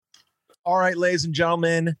All right, ladies and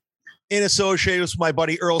gentlemen, in association with my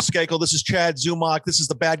buddy Earl Skakel, this is Chad Zumach. This is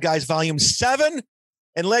the Bad Guys Volume 7.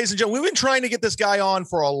 And ladies and gentlemen, we've been trying to get this guy on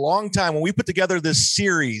for a long time. When we put together this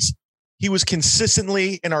series, he was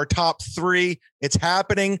consistently in our top 3. It's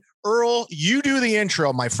happening. Earl, you do the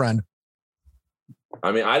intro, my friend.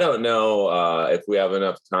 I mean, I don't know if we have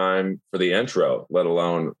enough time for the intro, let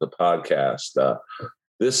alone the podcast.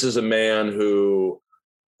 This is a man who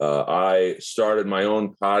I started my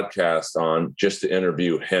own podcast on just to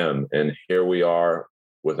interview him. And here we are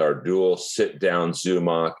with our dual sit-down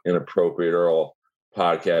Zumach Inappropriate Earl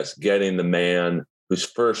podcast, getting the man whose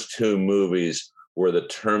first 2 movies were The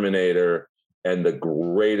Terminator and the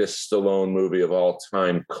greatest Stallone movie of all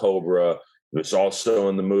time, Cobra. He was also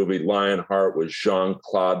in the movie Lionheart with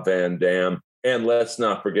Jean-Claude Van Damme. And let's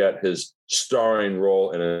not forget his starring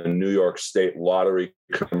role in a New York State lottery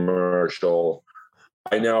commercial.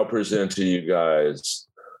 I now present to you guys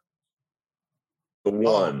the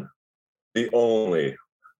one, the only,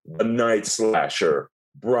 the night slasher,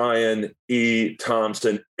 Brian E.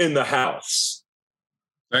 Thompson in the house.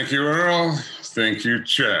 Thank you, Earl. Thank you,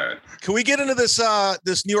 Chad. Can we get into this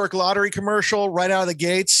New York lottery commercial right out of the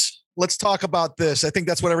gates? Let's talk about this. I think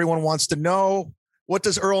that's what everyone wants to know. What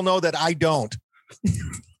does Earl know that I don't?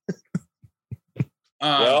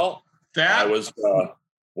 Well, I was go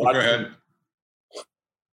ahead.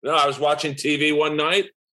 No, I was watching TV one night.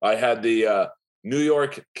 I had the New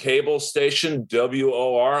York cable station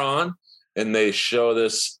WOR on, and they show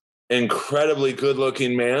this incredibly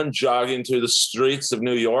good-looking man jogging through the streets of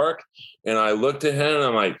New York. And I looked at him and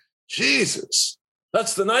I'm like, Jesus,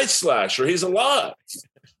 that's the night slasher. He's alive.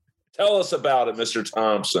 Tell us about it, Mr.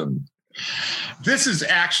 Thompson. This is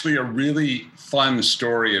actually a really fun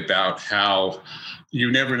story about how you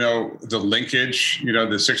never know the linkage,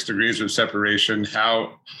 the 6 degrees of separation,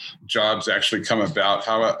 how jobs actually come about,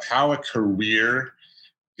 how a career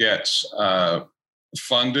gets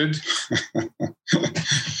funded.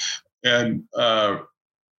 And I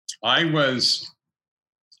was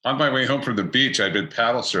on my way home from the beach. I'd been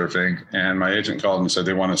paddle surfing, and my agent called and said,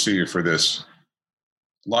 they want to see you for this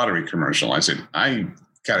lottery commercial. I said, I'm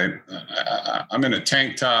in a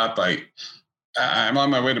tank top. I'm on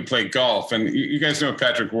my way to play golf. And you guys know who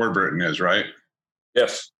Patrick Warburton is, right?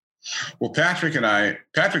 Yes. Well, Patrick's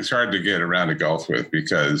hard to get around to golf with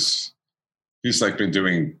because he's been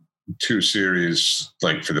doing 2 series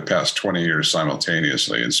for the past 20 years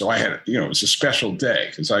simultaneously. And so I had, it was a special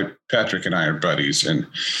day because Patrick and I are buddies, and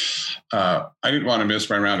I didn't want to miss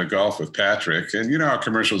my round of golf with Patrick. And how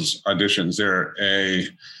commercials auditions, they're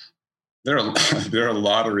a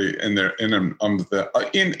lottery, and they're in and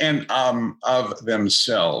of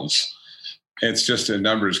themselves. It's just a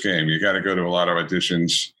numbers game. You got to go to a lot of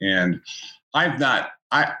auditions, and I'm not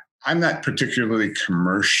particularly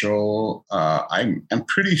commercial. I'm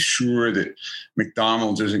pretty sure that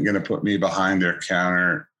McDonald's isn't going to put me behind their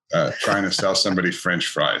counter trying to sell somebody French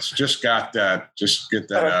fries. Just got that. Just get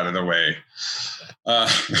that out of the way.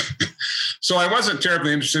 So I wasn't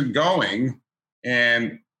terribly interested in going,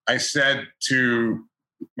 and I said to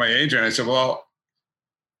my agent, I said, well,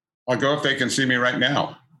 I'll go if they can see me right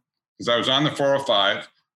now. Because I was on the 405,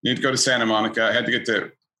 need to go to Santa Monica. I had to get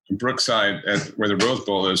to Brookside where the Rose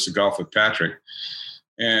Bowl is to golf with Patrick.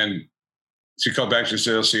 And she called back. She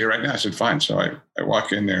said, I'll see you right now. I said, fine. So I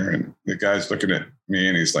walk in there, and the guy's looking at me,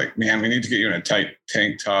 and he's like, man, we need to get you in a tight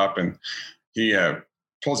tank top. And he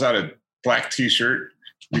pulls out a black T-shirt.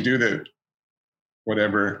 We do the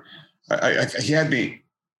whatever. He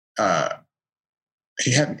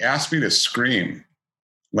had asked me to scream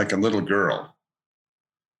like a little girl.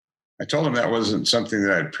 I told him that wasn't something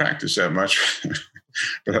that I'd practiced that much,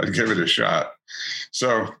 but I'd give it a shot.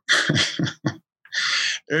 So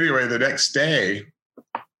anyway, the next day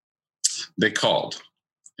they called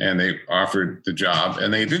and they offered the job,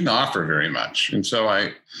 and they didn't offer very much. And so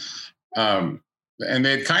and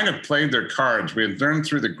they had kind of played their cards. We had learned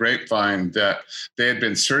through the grapevine that they had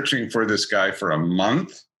been searching for this guy for a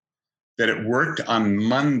month, that it worked on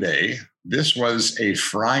Monday. This was a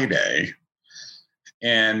Friday.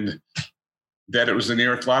 And that it was the New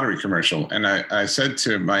York Lottery commercial. And I said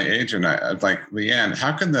to my agent, I was like, Leanne,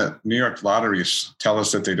 how can the New York Lottery tell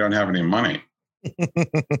us that they don't have any money?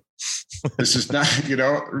 This is not,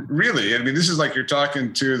 really. I mean, this is like you're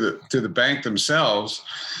talking to the bank themselves.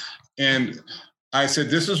 And I said,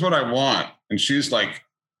 this is what I want. And she's like,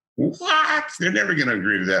 what? They're never going to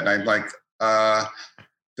agree to that. And I'm like,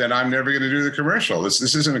 then I'm never going to do the commercial. This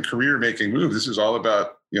isn't a career making move. This is all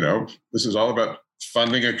about,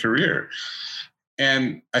 funding a career.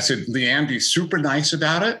 And I said, Leanne, be super nice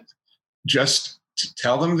about it. Just to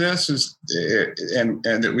tell them this is, and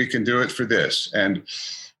that we can do it for this. And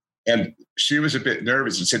she was a bit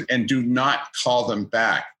nervous and said, and do not call them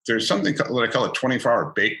back. There's something that I call a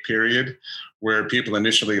 24-hour bake period where people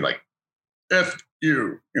initially like, F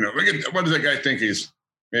you, look at, what does that guy think he's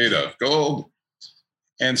made of? Gold.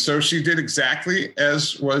 And so she did exactly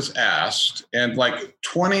as was asked. And like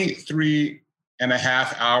 23 and a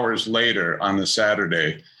half hours later on the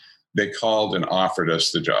Saturday, they called and offered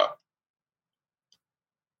us the job.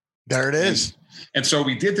 There it is. And so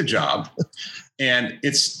we did the job. And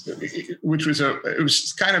it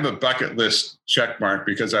was kind of a bucket list check mark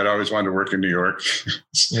because I'd always wanted to work in New York.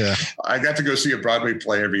 Yeah. I got to go see a Broadway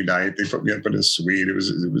play every night. They put me up in a suite. It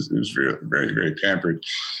was very, very, very pampered.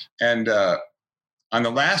 And on the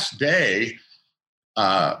last day,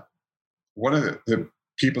 one of the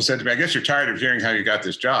people said to me, I guess you're tired of hearing how you got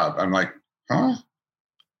this job. I'm like, huh?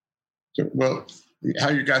 So, well, how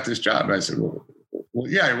you got this job? And I said, well,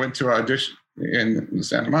 yeah, I went to audition in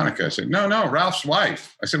Santa Monica. I said, no, Ralph's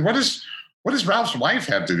wife. I said, what does Ralph's wife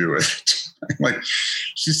have to do with it? Like,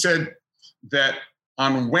 she said that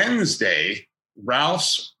on Wednesday,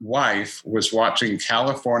 Ralph's wife was watching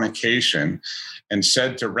Californication and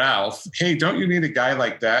said to Ralph, hey, don't you need a guy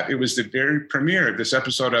like that? It was the very premiere of this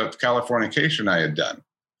episode of Californication I had done.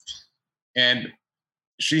 And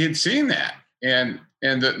she had seen that. And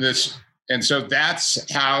so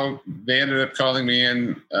that's how they ended up calling me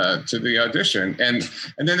in to the audition. And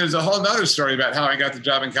then there's a whole other story about how I got the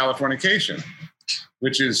job in Californication,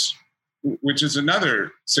 which is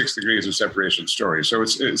another 6 degrees of separation story. So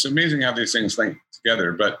it's amazing how these things link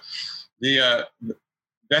together. But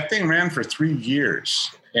that thing ran for 3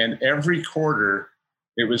 years, and every quarter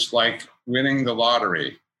it was like winning the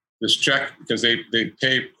lottery. This check, because they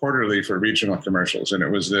pay quarterly for regional commercials, and it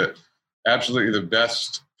was absolutely the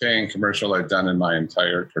best paying commercial I've done in my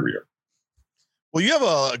entire career. Well, you have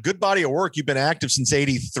a good body of work. You've been active since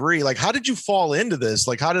 '83. Like, how did you fall into this?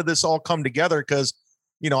 Like, how did this all come together? Because,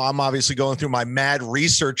 I'm obviously going through my mad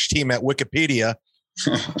research team at Wikipedia.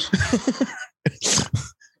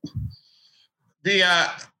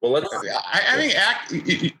 I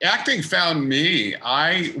think acting found me.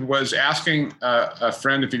 I was asking a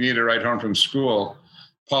friend if he needed a ride home from school,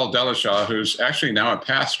 Paul Delishaw, who's actually now a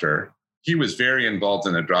pastor. He was very involved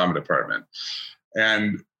in the drama department.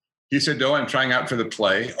 And he said, no, I'm trying out for the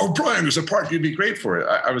play. Oh, Brian, there's a part you'd be great for it.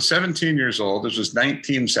 I was 17 years old. This was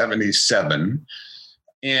 1977.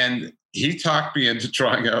 And he talked me into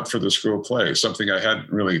trying out for the school play, something I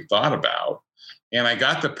hadn't really thought about. And I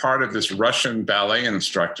got the part of this Russian ballet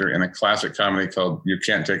instructor in a classic comedy called You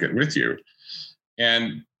Can't Take It With You.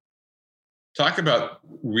 And talk about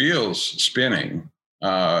wheels spinning.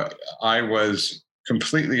 I was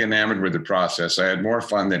completely enamored with the process. I had more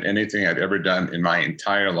fun than anything I'd ever done in my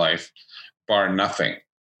entire life, bar nothing.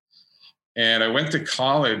 And I went to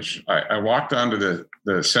college. I walked onto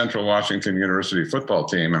the Central Washington University football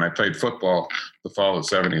team, and I played football the fall of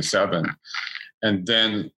 '77. And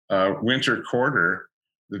then winter quarter,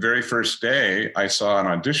 the very first day, I saw an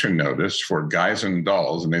audition notice for Guys and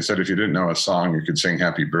Dolls, and they said if you didn't know a song, you could sing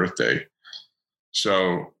Happy Birthday.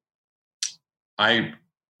 So I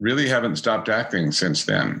really haven't stopped acting since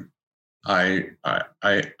then. I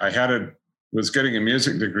was getting a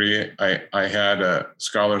music degree. I had a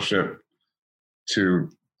scholarship to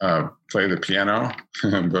play the piano,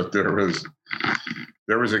 but there was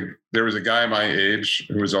a guy my age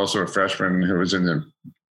who was also a freshman who was in the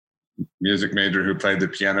music major who played the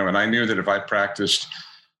piano, and I knew that if I practiced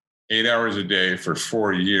 8 hours a day for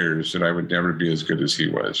 4 years, that I would never be as good as he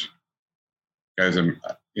was. Guys,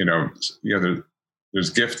 there's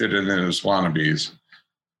gifted and then there's wannabes.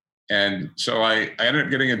 And so I ended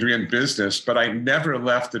up getting a degree in business, but I never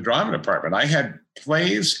left the drama department. I had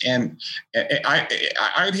plays, and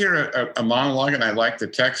I'd hear a monologue and I liked the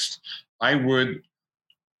text. I would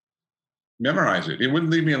memorize it. It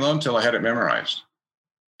wouldn't leave me alone until I had it memorized.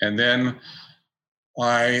 And then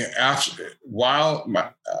I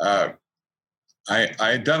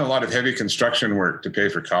had done a lot of heavy construction work to pay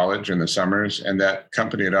for college in the summers, and that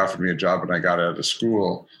company had offered me a job when I got out of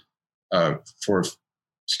school for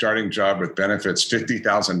starting job with benefits,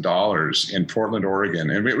 $50,000 in Portland, Oregon.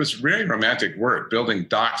 And it was really romantic work, building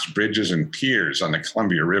docks, bridges, and piers on the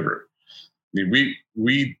Columbia River. I mean,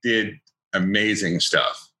 we did amazing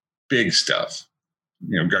stuff, big stuff,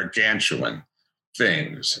 gargantuan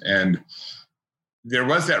things. And there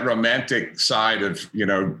was that romantic side of,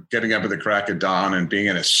 getting up at the crack of dawn and being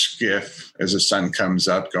in a skiff as the sun comes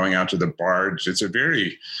up, going out to the barge. It's a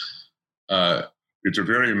very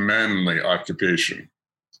manly occupation.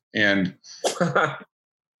 And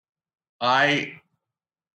I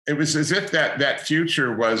it was as if that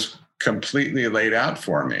future was completely laid out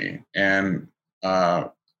for me. And I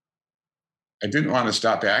didn't want to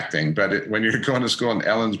stop acting, but when you're going to school in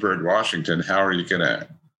Ellensburg, Washington, how are you going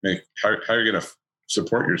to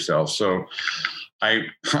support yourself? So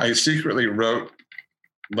I secretly wrote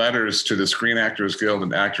letters to the Screen Actors Guild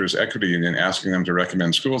and Actors Equity Union asking them to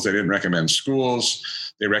recommend schools. They didn't recommend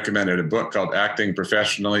schools. They recommended a book called Acting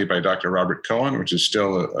Professionally by Dr. Robert Cohen, which is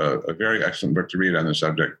still a very excellent book to read on the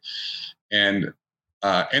subject. And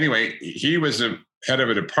anyway, he was a head of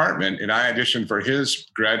a department, and I auditioned for his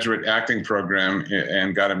graduate acting program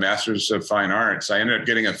and got a Master's of Fine Arts. I ended up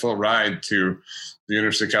getting a full ride to the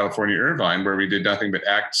University of California, Irvine, where we did nothing but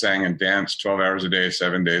act, sang, and dance 12 hours a day,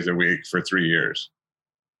 7 days a week for 3 years.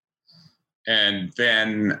 And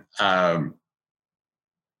then the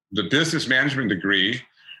business management degree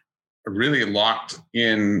really locked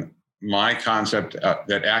in my concept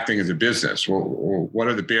that acting is a business. Well, what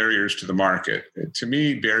are the barriers to the market? To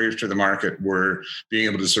me, barriers to the market were being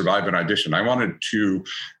able to survive an audition. I wanted to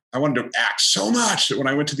act so much that when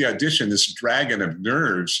I went to the audition, this dragon of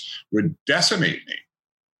nerves would decimate me.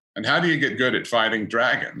 And how do you get good at fighting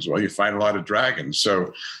dragons? Well, you fight a lot of dragons.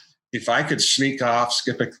 So if I could sneak off,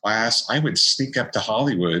 skip a class, I would sneak up to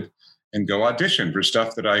Hollywood and go audition for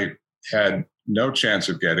stuff that I had no chance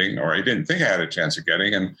of getting, or I didn't think I had a chance of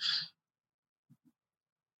getting. And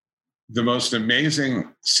the most amazing,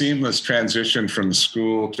 seamless transition from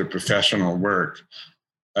school to professional work.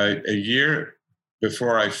 A year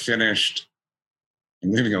before I finished,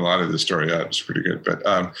 I'm leaving a lot of the story out, it's pretty good, but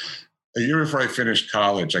a year before I finished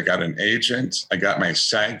college, I got an agent, I got my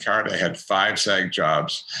SAG card, I had 5 SAG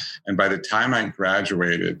jobs. And by the time I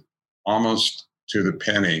graduated, almost to the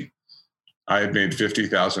penny, I had made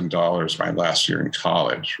 $50,000 my last year in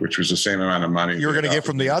college, which was the same amount of money you were going to get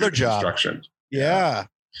from the other job. Yeah.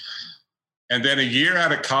 And then a year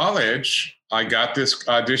out of college, I got this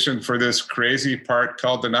audition for this crazy part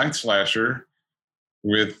called The Night Slasher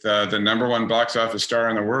with the #1 box office star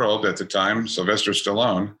in the world at the time, Sylvester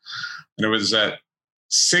Stallone. And it was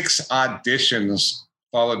 6 auditions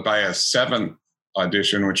followed by a 7th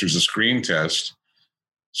audition, which was a screen test.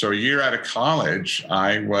 So a year out of college,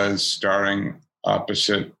 I was starring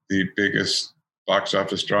opposite the biggest box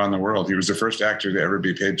office draw in the world. He was the first actor to ever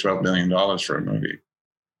be paid $12 million for a movie.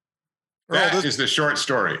 That is the short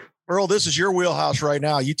story. Earl, this is your wheelhouse right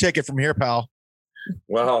now. You take it from here, pal.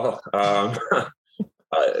 Well,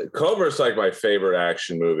 Cobra is like my favorite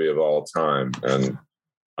action movie of all time. And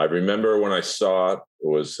I remember when I saw it, it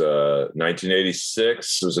was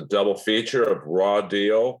 1986. It was a double feature of Raw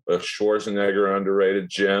Deal, a Schwarzenegger underrated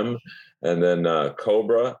gem, and then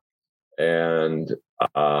Cobra. And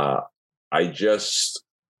I just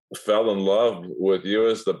fell in love with you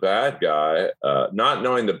as the bad guy, not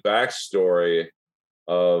knowing the backstory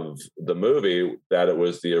of the movie, that it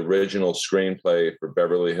was the original screenplay for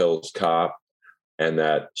Beverly Hills Cop, and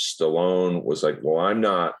that Stallone was like, well, I'm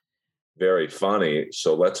not very funny,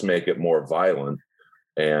 so let's make it more violent.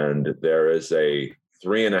 And there is a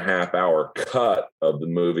 3.5-hour cut of the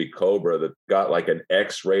movie Cobra that got like an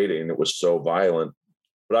X rating. It was so violent.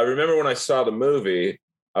 But I remember when I saw the movie,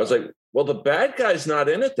 I was like, well, the bad guy's not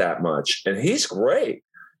in it that much, and he's great.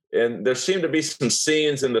 And there seemed to be some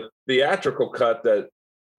scenes in the theatrical cut that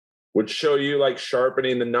would show you like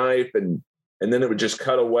sharpening the knife, and then it would just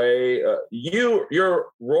cut away. Your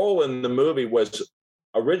role in the movie was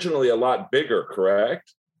originally a lot bigger,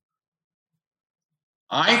 correct?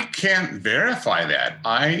 I can't verify that.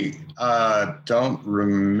 I don't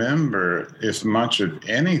remember if much of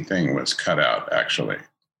anything was cut out, actually.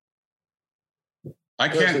 I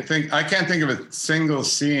can't think of a single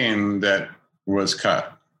scene that was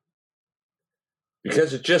cut.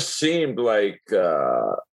 Because it just seemed like,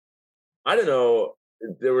 I don't know,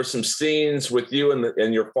 there were some scenes with you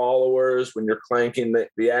and your followers when you're clanking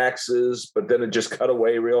the axes, but then it just cut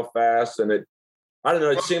away real fast. And it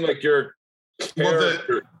seemed like your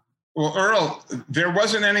character. Well, Earl, there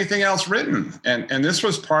wasn't anything else written. And this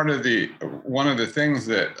was part of one of the things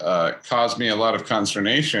that caused me a lot of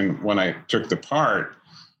consternation when I took the part.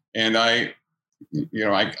 And I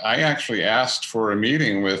actually asked for a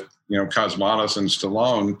meeting with, Cosmatos and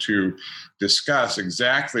Stallone to discuss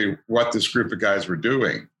exactly what this group of guys were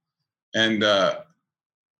doing. And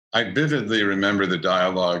I vividly remember the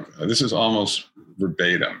dialogue. This is almost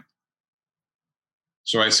verbatim.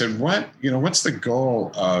 So I said, what's the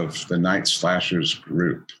goal of the Night Slashers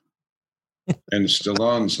group? And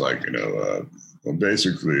Stallone's like, well,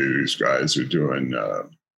 basically these guys are doing,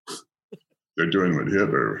 they're doing what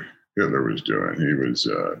Hitler was doing. He was,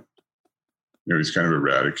 he's kind of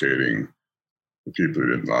eradicating the people he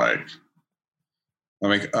didn't like. I'm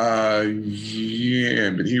like, yeah,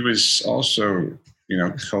 but he was also,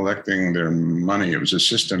 collecting their money. It was a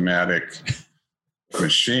systematic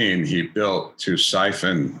machine he built to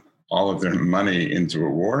siphon all of their money into a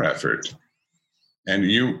war effort. And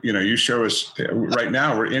you show us right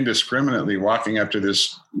now, we're indiscriminately walking up to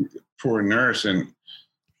this poor nurse and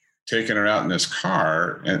taking her out in this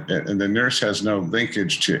car, and the nurse has no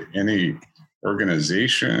linkage to any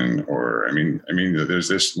organization or there's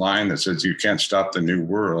this line that says you can't stop the new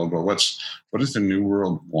world. Well, what does the new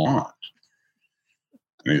world want?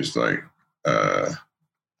 And he's like, I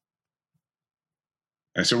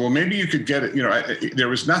said, well, maybe you could get it. There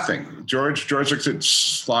was nothing. George looks at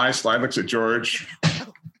Sly looks at George. I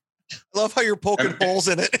love how you're poking holes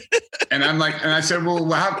in it. And I'm like, and I said, well,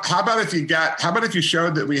 how about if you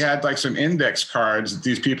showed that we had like some index cards that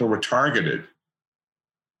these people were targeted?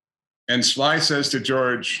 And Sly says to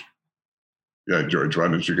George, yeah, George, why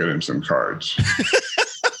don't you get him some cards?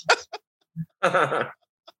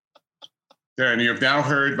 There, and you've now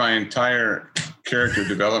heard my entire character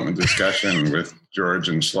development discussion with George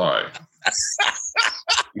and Sly.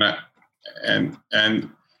 And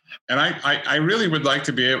I really would like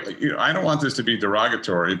to be able, I don't want this to be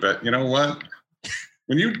derogatory, but you know what?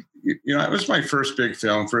 When it was my first big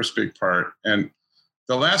film, first big part. And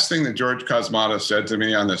the last thing that George Cosmatos said to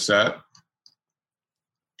me on the set,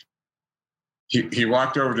 he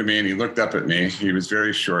walked over to me and he looked up at me. He was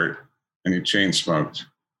very short and he chain smoked.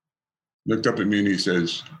 Looked up at me and he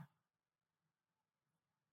says,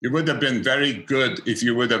 "It would have been very good if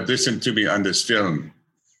you would have listened to me on this film."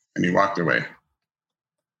 And he walked away.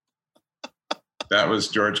 That was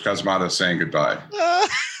George Cosmatos saying goodbye.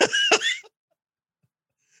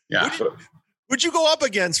 Yeah. Who'd you go up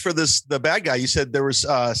against for the bad guy? You said there was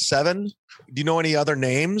 7. Do you know any other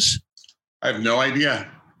names? I have no idea.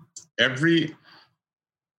 Every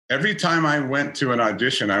time I went to an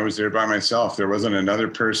audition, I was there by myself. There wasn't another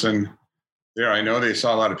person there. I know they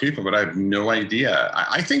saw a lot of people, but I have no idea.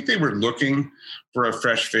 I think they were looking for a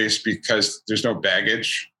fresh face because there's no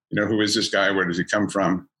baggage. Who is this guy? Where does he come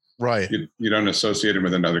from? Right. You don't associate him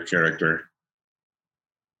with another character.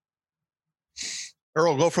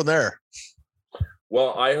 Earl, go from there.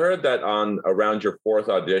 Well, I heard that around your 4th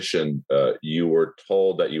audition, you were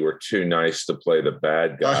told that you were too nice to play the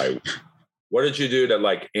bad guy. What did you do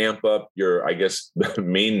to amp up your, I guess,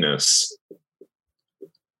 meanness?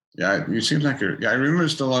 Yeah, you seem like I remember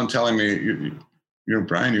Stallone telling me,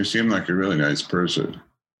 Brian, you seem like a really nice person.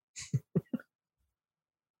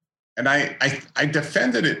 And I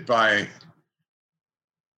defended it by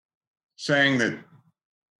saying that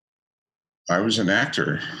I was an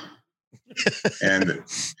actor and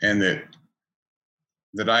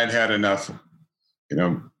that I'd had enough,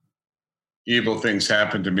 evil things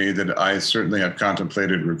happen to me that I certainly have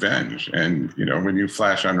contemplated revenge. And, when you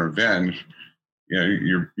flash on revenge,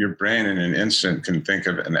 your brain in an instant can think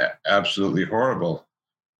of an absolutely horrible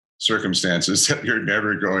circumstances that you're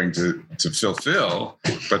never going to fulfill,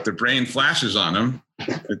 but the brain flashes on them.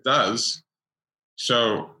 It does.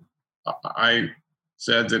 So I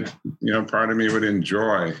said that, part of me would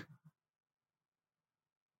enjoy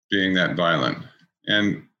being that violent.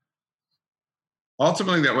 And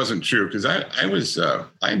ultimately that wasn't true because I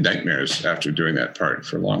had nightmares after doing that part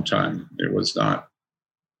for a long time. It was not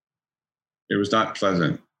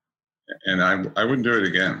pleasant. And I wouldn't do it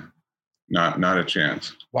again. Not a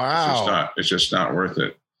chance. Wow. It's just not worth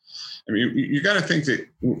it. I mean, you got to think that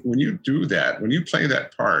when you do that, when you play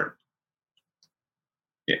that part,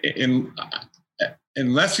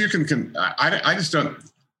 unless you can, I just don't,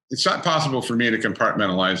 it's not possible for me to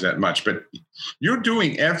compartmentalize that much, but you're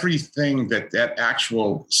doing everything that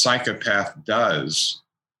actual psychopath does,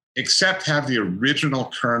 except have the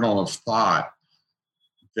original kernel of thought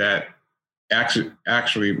that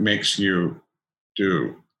actually makes you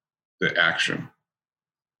do the action.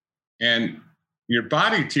 And your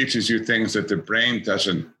body teaches you things that the brain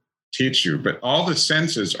doesn't teach you, but all the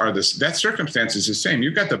senses are that circumstance is the same.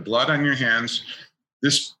 You've got the blood on your hands.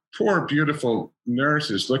 This poor, beautiful nurse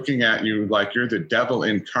is looking at you like you're the devil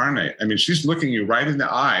incarnate. I mean, she's looking you right in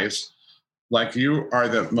the eyes like you are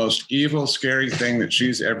the most evil, scary thing that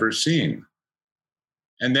she's ever seen.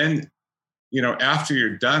 And then, after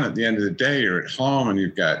you're done at the end of the day, you're at home and you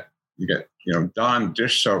got Dawn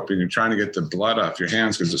dish soap and you're trying to get the blood off your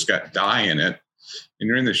hands because it's got dye in it. And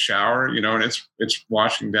you're in the shower, and it's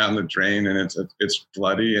washing down the drain and it's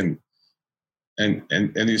bloody and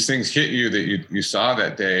these things hit you that you saw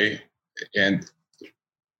that day. And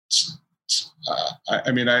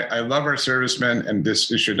I love our servicemen, and this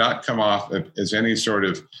should not come off as any sort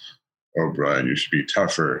of, "Oh, Brian, you should be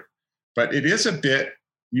tougher." But it is a bit,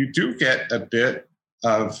 you do get a bit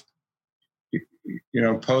of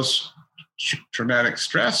post-traumatic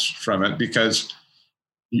stress from it, because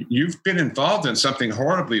you've been involved in something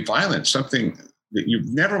horribly violent, something that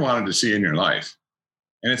you've never wanted to see in your life.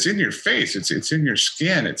 And it's in your face, it's in your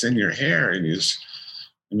skin, it's in your hair. And you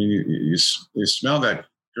smell that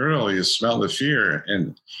girl, you smell the fear,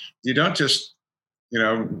 and you don't just,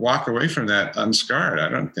 walk away from that unscarred. I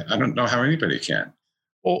don't know how anybody can.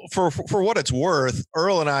 Well, for what it's worth,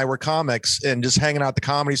 Earl and I were comics and just hanging out at the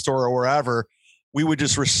Comedy Store or wherever, we would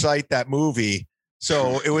just recite that movie.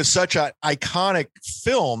 So it was such an iconic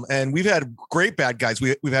film, and we've had great bad guys.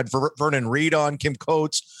 We've had Vernon Reid on, Kim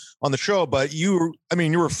Coates on the show, but you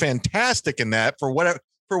were fantastic in that. For what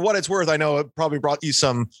it's worth, I know it probably brought you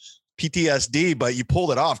some PTSD, but you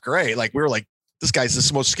pulled it off great. Like, we were like, this guy's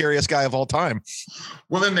the most scariest guy of all time.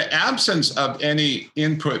 Well, in the absence of any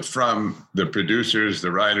input from the producers,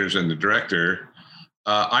 the writers, and the director,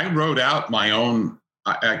 I wrote out my own.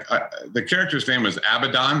 The character's name was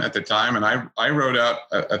Abaddon at the time, and I wrote out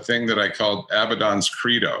a thing that I called Abaddon's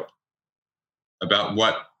Credo about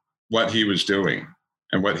what he was doing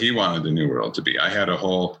and what he wanted the New World to be. I had a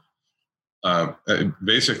whole,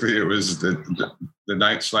 basically it was the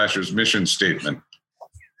Night Slasher's mission statement.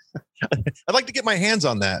 I'd like to get my hands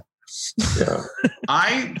on that. Yeah.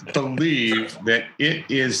 I believe that it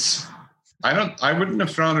is, I wouldn't have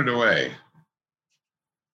thrown it away.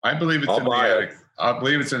 I believe it's in the attic. I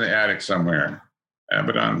believe it's in the attic somewhere.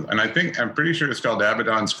 Abaddon. And I'm pretty sure it's called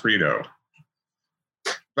Abaddon's Credo.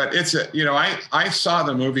 But it's I saw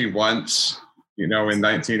the movie once, in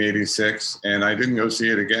 1986, and I didn't go see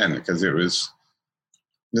it again because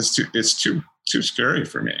it's too scary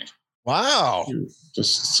for me. Wow.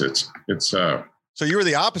 So you were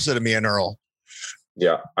the opposite of me and Earl.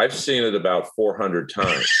 Yeah, I've seen it about 400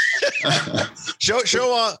 times. Show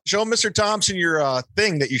Mr. Thompson your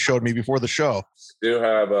thing that you showed me before the show. Do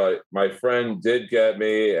have my friend did get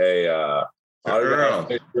me a autograph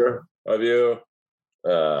picture of you.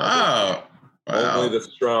 Wow. Only the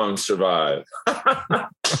strong survive.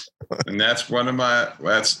 And that's one of my.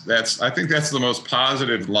 I think that's the most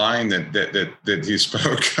positive line that he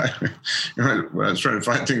spoke. When I was trying to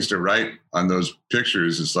find things to write on those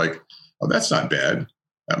pictures, it's like, oh, that's not bad.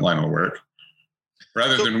 That line will work.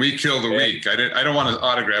 Rather than "We Kill the Weak," I don't want to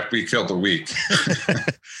autograph "We Kill the Weak."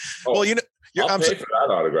 Well, I'll pay for that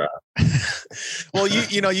autograph. Well,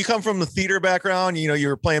 you come from the theater background. You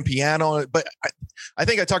were playing piano, but I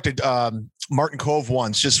think I talked to Martin Kove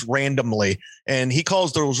once, just randomly, and he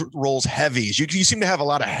calls those roles heavies. You seem to have a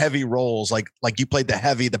lot of heavy roles, like you played the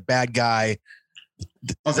heavy, the bad guy.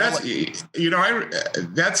 Oh, that's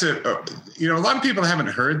a lot of people haven't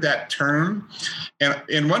heard that term, and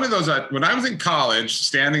in one of those, when I was in college,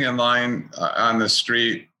 standing in line on the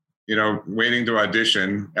street, waiting to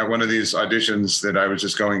audition at one of these auditions that I was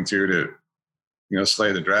just going to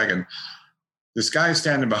slay the dragon. This guy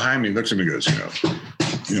standing behind me looks at me and goes, man,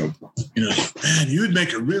 you would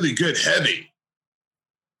make a really good heavy.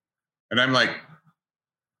 And I'm like,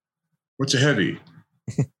 what's a heavy?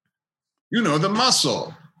 The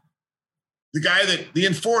muscle, the guy the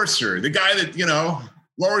enforcer, the guy that,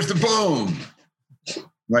 lowers the boom.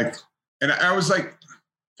 And I was like,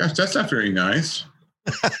 gosh, that's not very nice.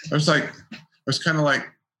 I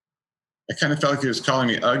kind of felt like he was calling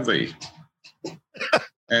me ugly.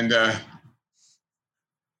 And then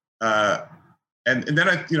I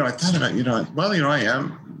thought about, I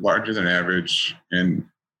am larger than average, and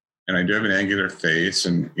I do have an angular face,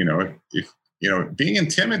 and if being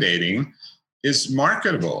intimidating is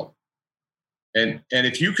marketable, and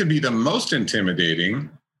if you could be the most intimidating,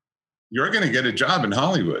 you're going to get a job in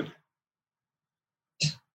Hollywood.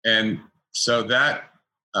 And so that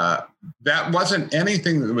wasn't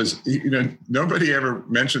anything that was, nobody ever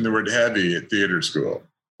mentioned the word heavy at theater school.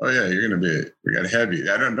 Oh yeah, we got heavy.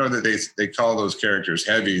 I don't know that they call those characters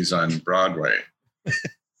heavies on Broadway,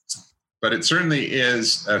 but it certainly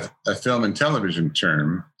is a film and television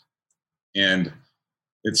term. And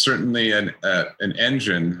it's certainly an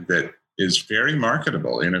engine that is very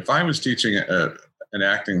marketable. And if I was teaching an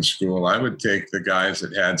acting school, I would take the guys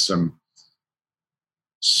that had some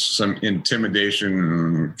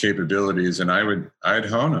intimidation capabilities, and I'd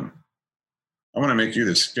hone them. I want to make you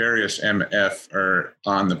the scariest MF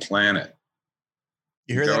on the planet.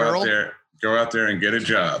 You hear that, Earl? Go out there and get a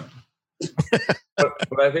job.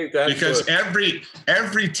 But I think that's because every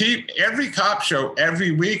cop show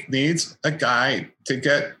every week needs a guy to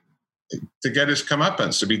get his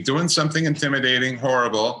comeuppance, to be doing something intimidating,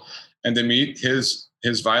 horrible, and to meet his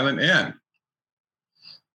violent end.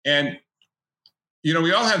 And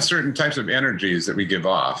we all have certain types of energies that we give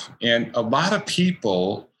off, and a lot of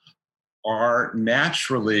people are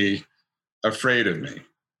naturally afraid of me.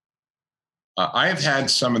 I have had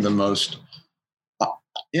some of the most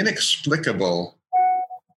inexplicable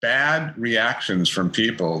bad reactions from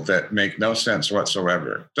people that make no sense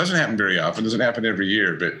whatsoever. Doesn't happen very often, doesn't happen every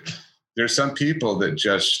year, but there's some people that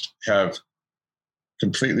just have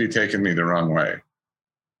completely taken me the wrong way.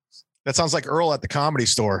 That sounds like Earl at the Comedy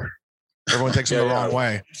Store. Everyone takes him the wrong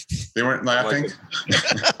way. They weren't laughing.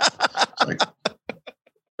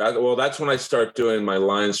 Well, that's when I start doing my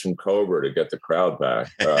lines from Cobra to get the crowd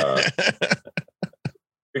back.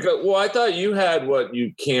 Because, I thought you had what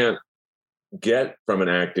you can't get from an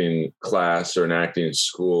acting class or an acting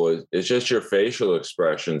school. It's just your facial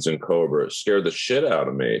expressions in Cobra. It scared the shit out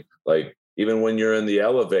of me. Like, even when you're in the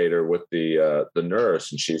elevator with the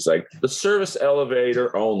nurse and she's like, the service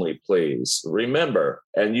elevator only, please. Remember.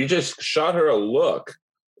 And you just shot her a look.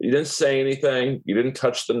 You didn't say anything. You didn't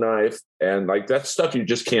touch the knife. And like, that's stuff you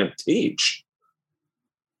just can't teach.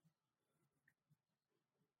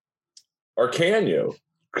 Or can you?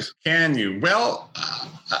 Can you? Well,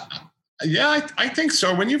 yeah, I think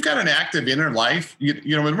so. When you've got an active inner life,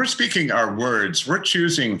 you know, when we're speaking our words, we're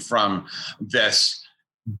choosing from this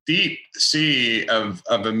deep sea of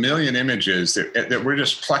a million images that we're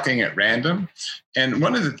just plucking at random. And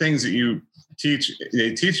one of the things that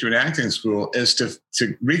they teach you in acting school is to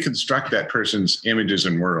reconstruct that person's images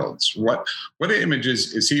and worlds. What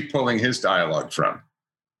images is he pulling his dialogue from?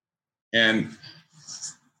 And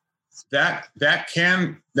that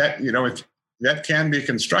can be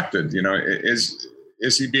constructed. You know, is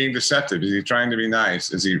he being deceptive? Is he trying to be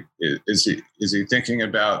nice? Is he thinking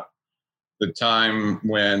about the time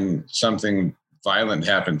when something violent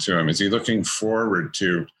happened to him? Is he looking forward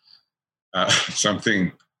to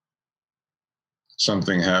something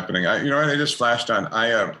happening? I just flashed on.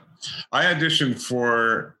 I auditioned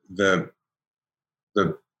for the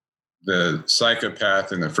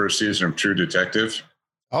psychopath in the first season of True Detective.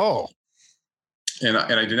 Oh. And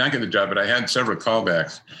I did not get the job, but I had several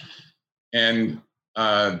callbacks. And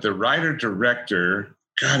the writer-director,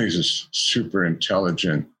 God, he's a super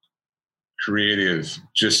intelligent, creative,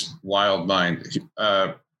 just wild mind.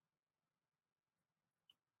 I'm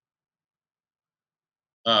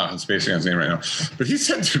spacing on his name right now. But he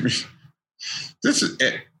said to me, this is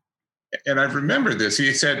it. And I remember this.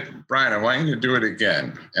 He said, Brian, I want you to do it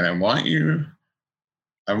again. And I want you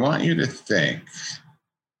to think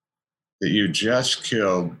that you just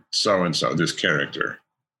killed so-and-so, this character.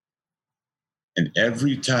 And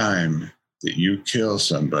every time that you kill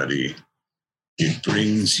somebody, it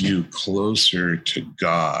brings you closer to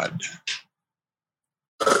God.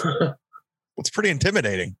 It's pretty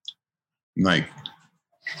intimidating. Like,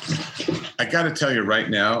 I got to tell you right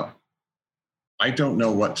now, I don't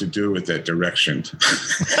know what to do with that direction.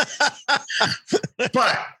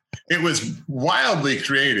 But it was wildly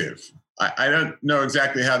creative. I don't know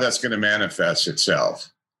exactly how that's going to manifest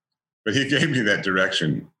itself, but he gave me that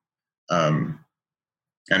direction.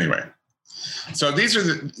 Anyway, so these are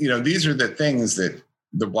the things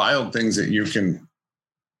the wild things that you can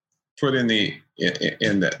put in the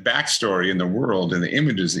backstory in the world and the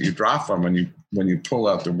images that you draw from when you pull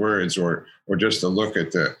out the words or just to look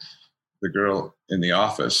at the girl in the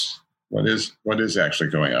office. What is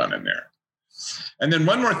actually going on in there? And then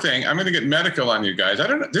one more thing, I'm going to get medical on you guys. I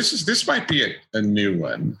don't know. This might be a new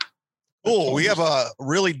one. Oh, we have a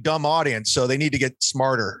really dumb audience, so they need to get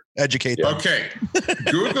smarter, educate them. Okay.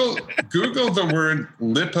 Google the word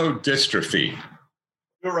lipodystrophy.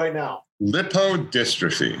 Do it right now.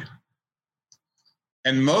 Lipodystrophy.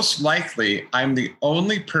 And most likely, I'm the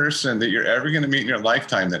only person that you're ever going to meet in your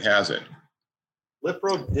lifetime that has it.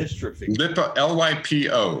 Lipodystrophy.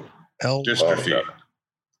 LYPO. Dystrophy. Okay.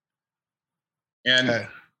 And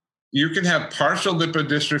you can have partial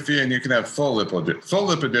lipodystrophy and you can have full lipodystrophy. Full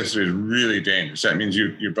lipodystrophy is really dangerous. That means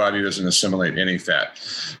your body doesn't assimilate any fat.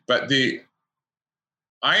 But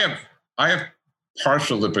I have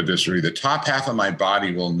partial lipodystrophy. The top half of my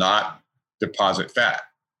body will not deposit fat.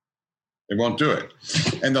 It won't do it.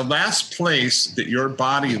 And the last place that your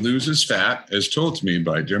body loses fat, as told to me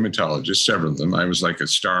by dermatologists, several of them, I was like a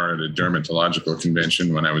star at a dermatological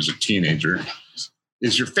convention when I was a teenager,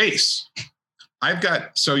 is your face.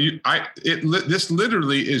 This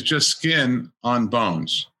literally is just skin on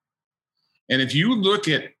bones. And if you look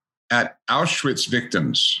at Auschwitz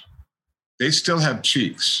victims, they still have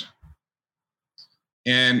cheeks.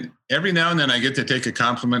 And every now and then I get to take a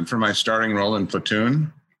compliment for my starring role in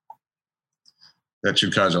Platoon. That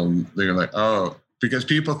should cause they're like, oh, because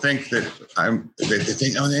people think that they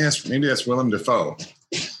think, oh, maybe that's Willem Dafoe.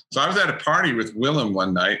 So I was at a party with Willem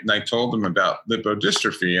one night and I told him about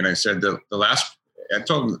lipodystrophy. And I said, the last, I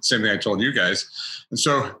told him the same thing I told you guys. And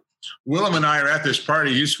so Willem and I are at this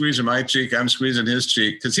party. He's squeezing my cheek. I'm squeezing his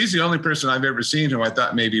cheek because he's the only person I've ever seen who I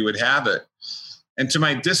thought maybe would have it. And to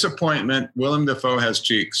my disappointment, Willem Dafoe has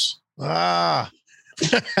cheeks. Ah.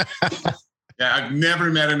 Yeah, I've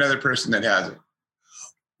never met another person that has it.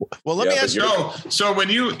 Well, let me ask you. So when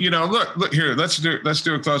you look here, let's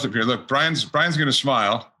do a close up here. Look, Brian's going to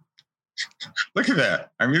smile. Look at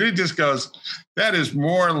that. I mean, it just goes, that is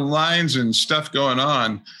more lines and stuff going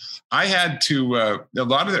on. I had to, a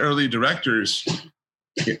lot of the early directors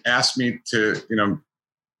asked me to,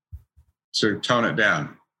 to tone it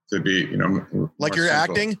down, to be, like you're simple.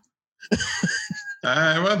 acting?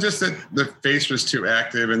 Well, just that the face was too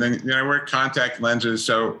active. And then, I wear contact lenses.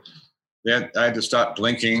 So I had to stop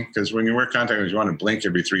blinking because when you wear contact lenses, you want to blink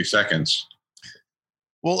every 3 seconds.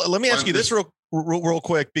 Well, let me ask you this real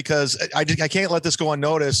quick, because I can't let this go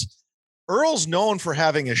unnoticed. Earl's known for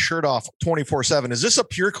having his shirt off 24/7. Is this a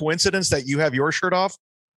pure coincidence that you have your shirt off?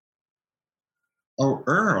 Oh,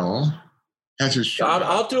 Earl has his shirt off.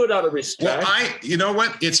 I'll do it out of respect. Well, you know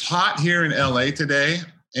what? It's hot here in LA today.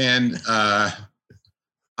 And I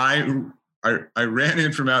ran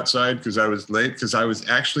in from outside because I was late, because I was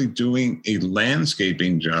actually doing a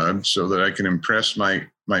landscaping job so that I can impress my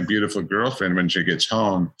beautiful girlfriend when she gets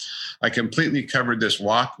home. I completely covered this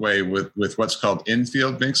walkway with what's called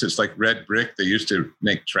infield mix. It's like red brick. They used to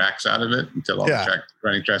make tracks out of it until all the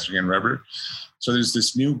running tracks became rubber. So there's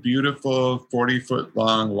this new beautiful 40-foot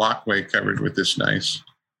long walkway covered with this nice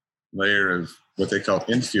layer of what they call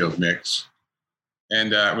infield mix.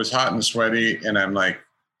 And it was hot and sweaty, and I'm like,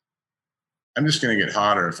 I'm just going to get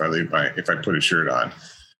hotter if I put a shirt on.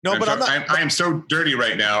 No, but I'm so dirty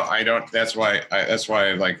right now. That's why I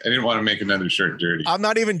didn't want to make another shirt dirty. I'm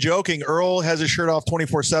not even joking. Earl has his shirt off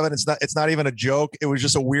 24/7. It's not even a joke. It was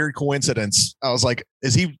just a weird coincidence. I was like,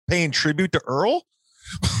 is he paying tribute to Earl?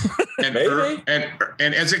 And maybe.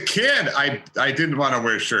 And as a kid, I didn't want to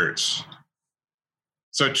wear shirts.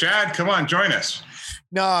 So Chad, come on, join us.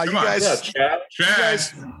 No, you guys. Yeah,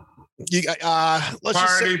 Chad. Let's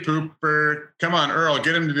party pooper. Come on, Earl,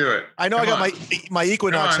 get him to do it. I know I got my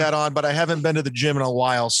Equinox hat on, but I haven't been to the gym in a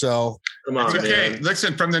while. So come on, it's okay. Man.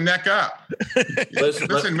 Listen, from the neck up.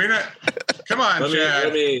 Listen, we're not. Come on,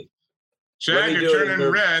 Chad. Chad, you're turning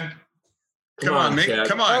red. Come on, Chad.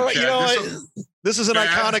 Come on, right, Chad. This is an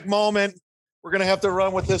iconic moment. We're gonna have to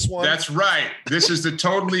run with this one. That's right. This is the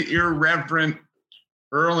totally irreverent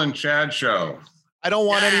Earl and Chad show. I don't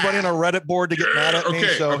want anybody on a Reddit board to get mad at me.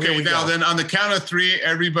 So okay. Now then, on the count of 3,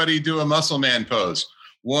 everybody do a muscle man pose.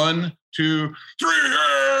 1, 2, 3.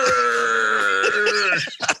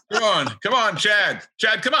 Come on, Chad.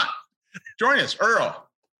 Chad, come on. Join us, Earl.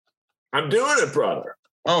 I'm doing it, brother.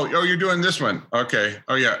 Oh, you're doing this one. Okay.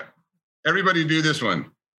 Oh yeah. Everybody do this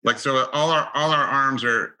one. Like so, all our arms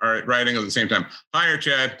are at right angle at the same time. Higher,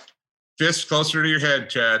 Chad. Fist closer to your head,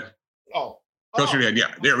 Chad. Closer to your head.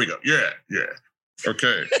 Yeah. There we go. Yeah.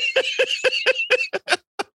 Okay.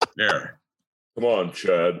 There. Come on,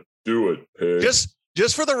 Chad. Do it, pig.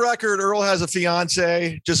 Just for the record, Earl has a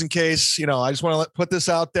fiance, just in case, I just want to put this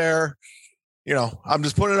out there. I'm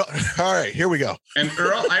just putting it all right, here we go. And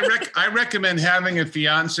Earl, I recommend having a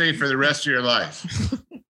fiance for the rest of your life.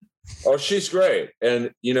 Oh, she's great.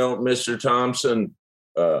 And, Mr. Thompson,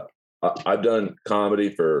 I've done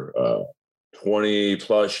comedy for 20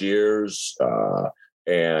 plus years.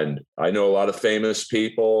 And I know a lot of famous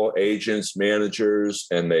people, agents, managers,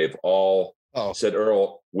 and they've all said,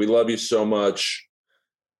 Earl, we love you so much.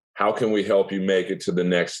 How can we help you make it to the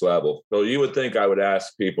next level? So you would think I would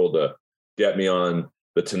ask people to get me on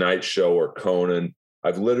The Tonight Show or Conan.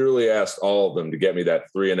 I've literally asked all of them to get me that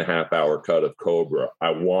 3.5-hour cut of Cobra. I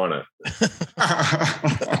want it.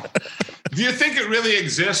 Do you think it really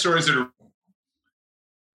exists, or is it?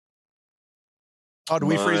 Oh, do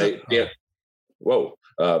we freeze it? Yeah. Whoa.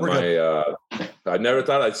 I never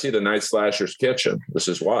thought I'd see the Night Slasher's kitchen. This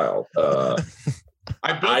is wild.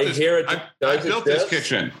 I built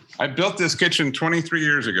this kitchen 23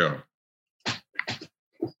 years ago.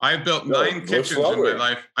 I've built 9 kitchens in my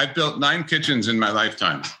life. I've built 9 kitchens in my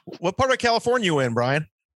lifetime. What part of California are you in, Brian?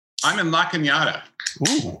 I'm in La Cañada.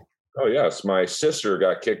 Ooh. Oh, yes. My sister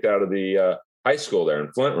got kicked out of the high school there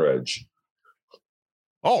in Flint Ridge.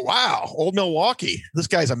 Oh, wow. Old Milwaukee. This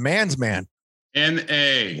guy's a man's man.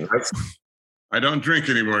 NA. I don't drink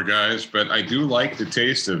anymore, guys, but I do like the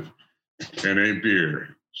taste of NA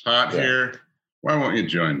beer. It's hot here. Why won't you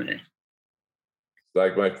join me?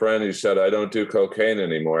 Like my friend who said, I don't do cocaine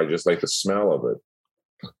anymore. I just like the smell of it.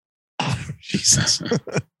 Jesus.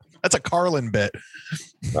 That's a Carlin bit.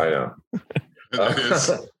 I know.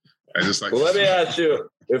 I just like. Well, let me ask you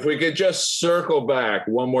if we could just circle back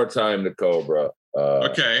one more time to Cobra.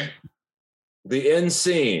 Okay. The end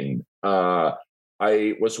scene.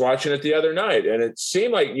 I was watching it the other night, and it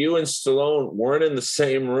seemed like you and Stallone weren't in the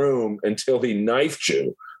same room until he knifed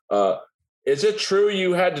you. Is it true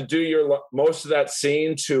you had to do most of that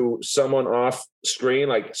scene to someone off screen,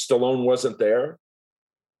 like Stallone wasn't there?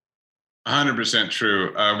 100%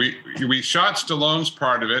 true. We shot Stallone's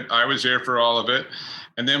part of it. I was there for all of it,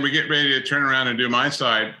 and then we get ready to turn around and do my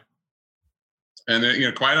side, and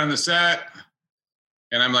then quiet on the set,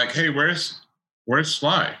 and I'm like, "Hey, where's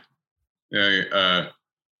Sly?"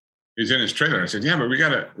 He's in his trailer. I said, "Yeah, but we're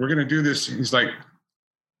gonna do this." He's like,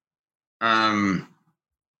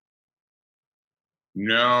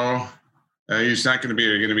 "No, he's not gonna be.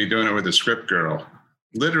 You're gonna be doing it with a script girl."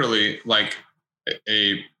 Literally, like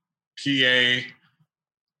a PA,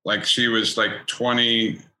 like she was like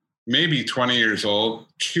 20, maybe 20 years old,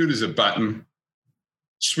 cute as a button,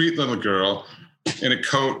 sweet little girl in a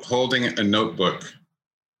coat holding a notebook.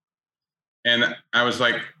 And I was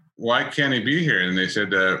like, "Why can't he be here?" And they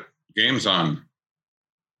said, "Game's on."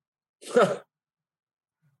 That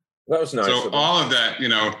was nice. So all of that, you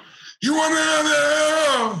want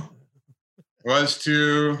to was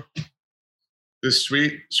to the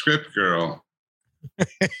sweet script girl.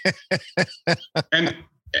 and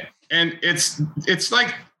it's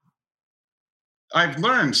like, I've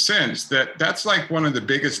learned since that's like one of the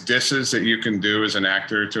biggest disses that you can do as an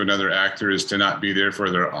actor to another actor is to not be there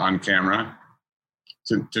for their on camera,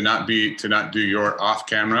 to not do your off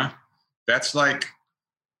camera. That's like,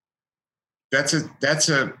 that's an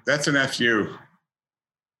FU.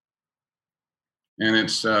 And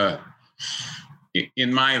it's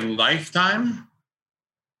in my lifetime,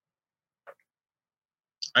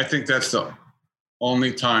 I think that's the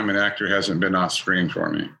only time an actor hasn't been off screen for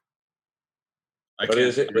me. I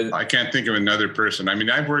can't think of another person. I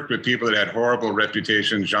mean, I've worked with people that had horrible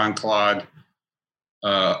reputations, Jean-Claude,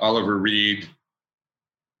 Oliver Reed,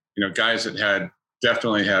 guys that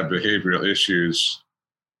definitely had behavioral issues.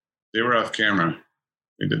 They were off camera.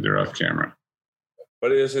 They did their off camera.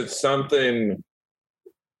 But is it something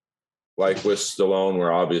like with Stallone,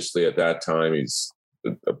 where obviously at that time he's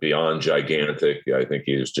beyond gigantic? I think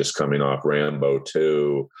he was just coming off Rambo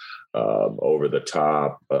 2, Over the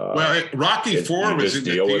Top. Rocky 4 was in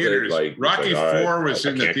the theaters. Rocky 4 was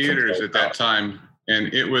in the theaters at that time,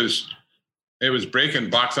 and it was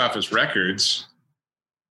breaking box office records.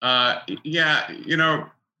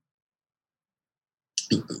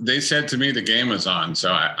 They said to me the game was on,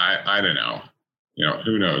 so I don't know.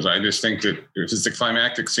 Who knows? I just think that it's just the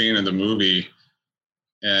climactic scene of the movie,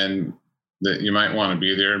 and that you might want to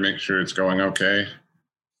be there, make sure it's going okay.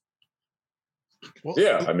 Well,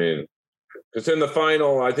 yeah, I mean, because in the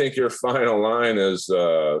final, I think your final line is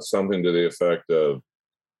something to the effect of,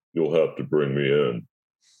 "You'll have to bring me in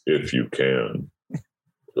if you can.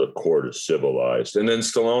 The court is civilized." And then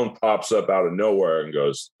Stallone pops up out of nowhere and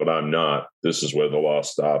goes, "But I'm not. This is where the law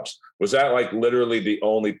stops." Was that like literally the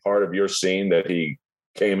only part of your scene that he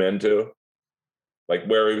came into? Like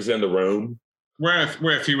where he was in the room? Where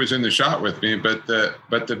if he was in the shot with me, but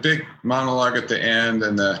the big monologue at the end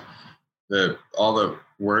and the all the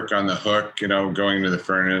work on the hook, going to the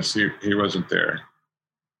furnace, he wasn't there.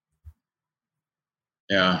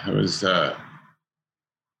 Yeah, it was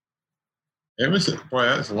boy,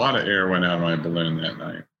 that's a lot of air went out of my balloon that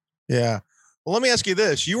night. Yeah. Well, let me ask you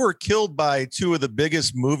this. You were killed by two of the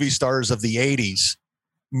biggest movie stars of the 80s.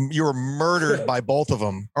 You were murdered by both of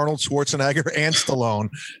them, Arnold Schwarzenegger and Stallone.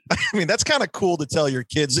 I mean, that's kind of cool to tell your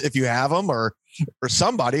kids if you have them or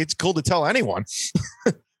somebody. It's cool to tell anyone.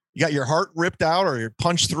 You got your heart ripped out or you're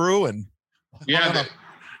punched through. And yeah,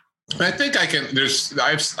 I think I can.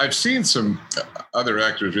 I've seen some other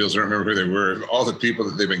actors' reels. I don't remember who they were. All the people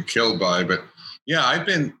that they've been killed by, but yeah, I've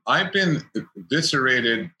been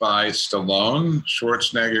eviscerated by Stallone,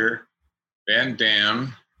 Schwarzenegger, Van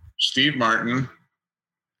Damme, Steve Martin.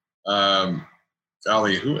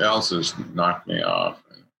 Golly, who else has knocked me off?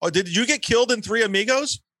 Oh, did you get killed in Three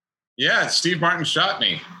Amigos? Yeah, Steve Martin shot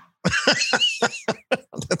me.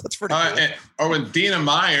 That's pretty cool. And Dina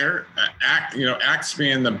Meyer axed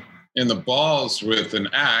me in the balls with an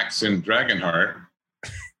axe in Dragonheart.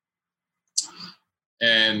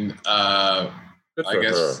 And I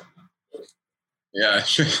guess, yeah.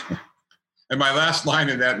 And my last line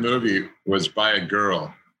in that movie was "by a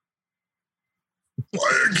girl."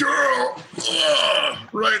 By a girl,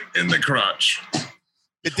 right in the crotch.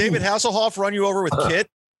 Did David Hasselhoff run you over with Kit?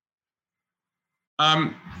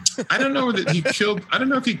 I don't know that he killed. I don't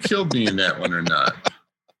know if he killed me in that one or not.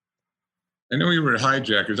 I know we were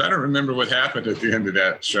hijackers. I don't remember what happened at the end of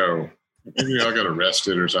that show. Maybe we all got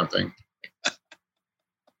arrested or something.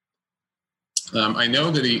 I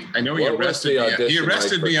know he arrested me. He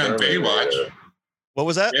arrested me on Baywatch. What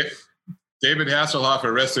was that? David Hasselhoff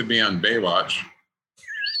arrested me on Baywatch.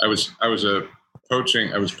 I was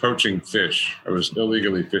poaching fish. I was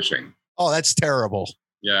illegally fishing. Oh, that's terrible.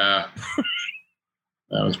 Yeah.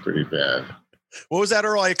 That was pretty bad. What was that,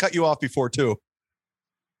 Earl? I cut you off before too.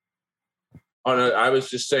 Oh, no, I was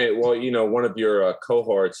just saying, well, one of your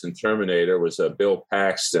cohorts in Terminator was Bill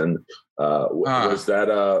Paxton. Was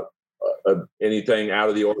that anything out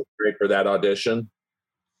of the ordinary for that audition?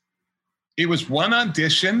 It was one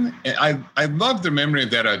audition. And I love the memory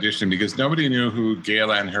of that audition because nobody knew who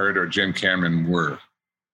Gale Ann Hurd or Jim Cameron were.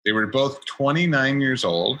 They were both 29 years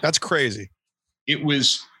old. That's crazy. It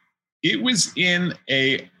was in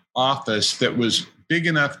a office that was big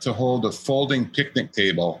enough to hold a folding picnic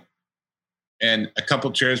table and a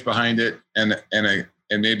couple chairs behind it, and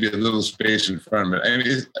maybe a little space in front of it. I mean,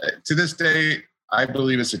 to this day, I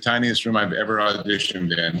believe it's the tiniest room I've ever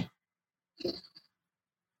auditioned in.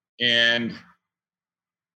 And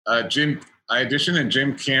I auditioned, and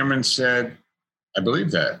Jim Cameron said, "I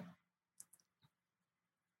believe that."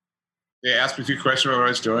 They asked me a few questions about what I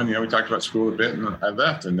was doing. We talked about school a bit, and I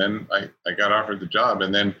left, and then I got offered the job.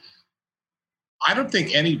 And then I don't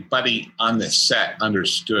think anybody on the set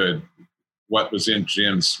understood what was in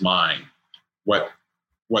Jim's mind, what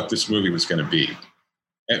this movie was going to be,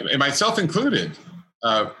 and myself included.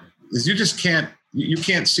 Is you just can't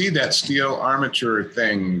see that steel armature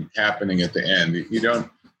thing happening at the end. You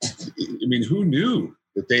don't. I mean, who knew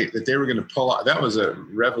that they were going to pull out? That was a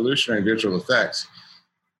revolutionary visual effects.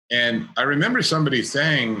 And I remember somebody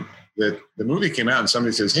saying that the movie came out, and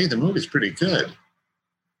somebody says, "Hey, the movie's pretty good."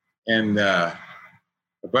 And a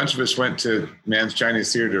bunch of us went to Mann's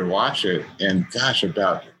Chinese Theater to watch it. And gosh,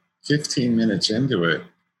 about 15 minutes into it,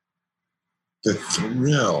 the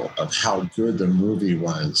thrill of how good the movie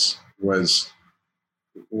was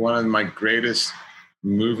one of my greatest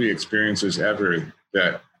movie experiences ever.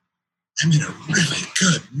 That I'm in a really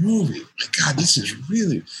good movie. My God, this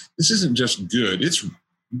isn't just good. It's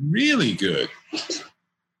really good.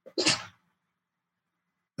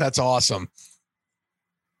 That's awesome.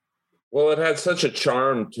 Well, it had such a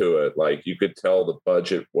charm to it. Like, you could tell the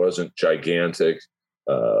budget wasn't gigantic.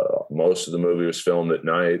 Most of the movie was filmed at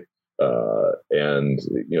night. And,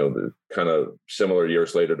 the kind of similar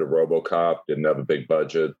years later to RoboCop, didn't have a big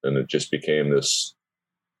budget, and it just became this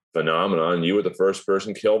phenomenon. You were the first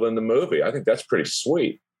person killed in the movie. I think that's pretty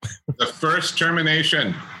sweet. The first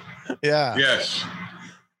Termination. Yeah. Yes.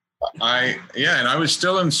 And I was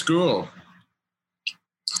still in school.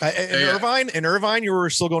 In Irvine, you were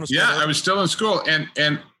still going to school? Yeah, I was still in school,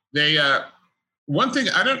 and they one thing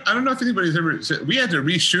I don't know if anybody's ever said, we had to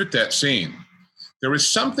reshoot that scene. There was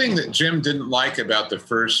something that Jim didn't like about the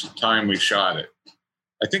first time we shot it.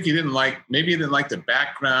 I think he didn't like the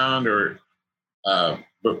background, or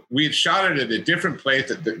but we had shot it at a different place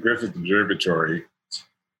at the Griffith Observatory,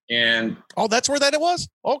 and that's where that it was.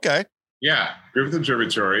 Okay. Yeah, Griffith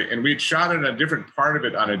Observatory, and we'd shot it a different part of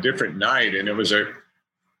it on a different night, and it was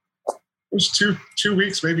two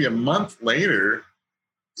weeks, maybe a month later,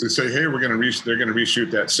 to say, hey, they're going to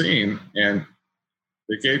reshoot that scene. And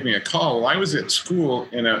they gave me a call. Well, I was at school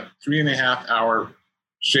in a 3.5-hour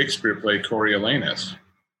Shakespeare play, Coriolanus.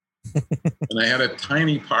 And I had a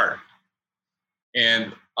tiny part.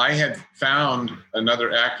 And I had found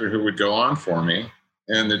another actor who would go on for me,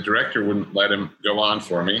 and the director wouldn't let him go on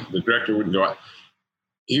for me. The director wouldn't go on.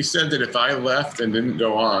 He said that if I left and didn't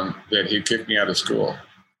go on, that he'd kick me out of school.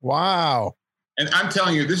 Wow. And I'm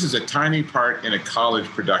telling you, this is a tiny part in a college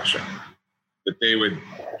production that they would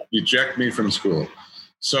eject me from school.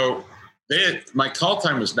 So my call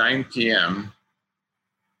time was 9 p.m.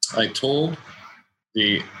 I told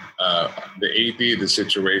the AD the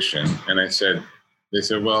situation, and they said,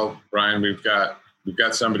 well, Brian, we've got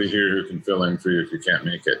somebody here who can fill in for you if you can't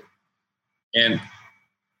make it. And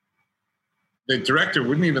the director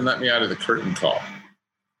wouldn't even let me out of the curtain call.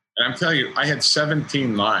 And I'm telling you, I had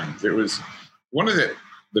 17 lines. It was one of the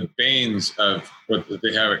banes of what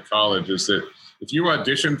they have at college is that if you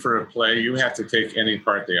audition for a play, you have to take any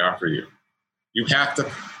part they offer you. You have to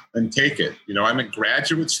and take it. I'm a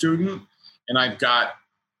graduate student, and I've got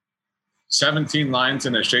 17 lines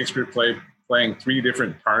in a Shakespeare play playing 3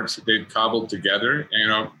 different parts that they'd cobbled together.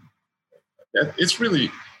 And, it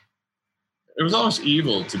was almost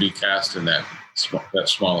evil to be cast in that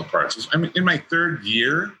smaller parts. I mean, in my 3rd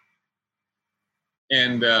year,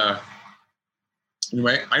 and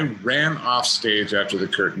Anyway, I ran off stage after the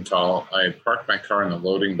curtain call. I had parked my car in the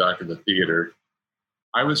loading dock of the theater.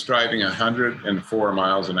 I was driving 104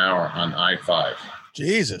 miles an hour on I-5.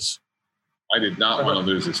 Jesus. I did not want to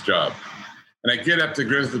lose this job. And I get up to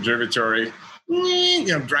Griffith Observatory,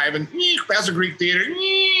 driving past the Greek Theater. And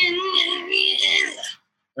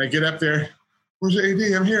I get up there. Where's the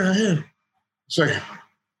AD? I'm here. It's like,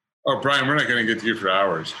 oh, Brian, we're not going to get to you for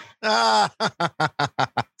hours.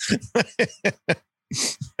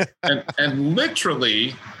 and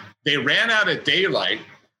literally, they ran out of daylight,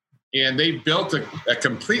 and they built a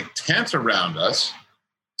complete tent around us.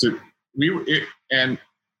 And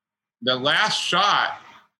the last shot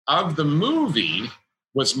of the movie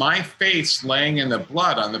was my face laying in the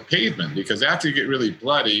blood on the pavement, because after you get really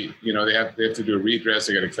bloody, they have to do a redress.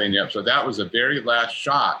 They got to clean you up. So that was the very last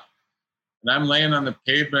shot. And I'm laying on the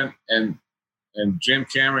pavement, and Jim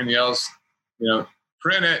Cameron yells,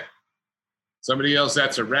 print it. Somebody yells,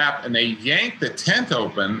 that's a wrap. And they yank the tent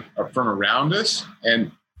open from around us,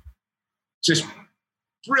 and just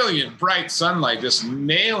brilliant, bright sunlight just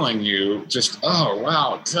nailing you. Just, oh,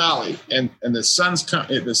 wow, golly. And the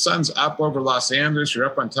sun's up over Los Angeles. You're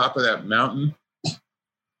up on top of that mountain.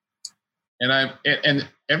 And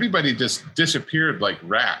everybody just disappeared like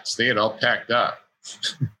rats. They had all packed up.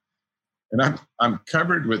 And I'm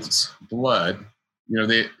covered with blood.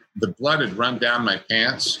 The blood had run down my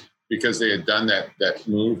pants because they had done that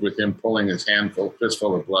move with him pulling his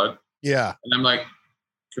fistful of blood. Yeah. And I'm like,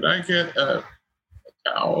 could I get a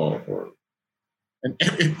towel? And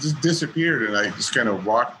it just disappeared. And I just kind of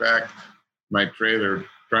walked back my trailer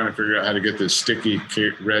trying to figure out how to get this sticky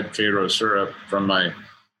red Cairo syrup from my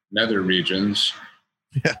nether regions.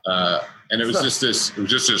 Yeah. And it was just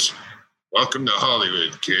this, welcome to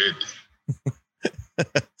Hollywood, kid.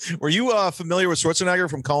 Were you familiar with Schwarzenegger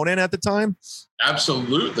from Conan at the time?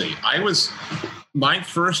 Absolutely. My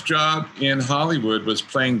first job in Hollywood was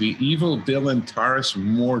playing the evil villain Taras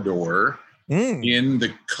Mordor in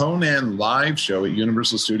the Conan live show at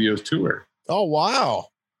Universal Studios Tour. Oh, wow.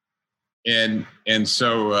 And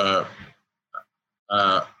so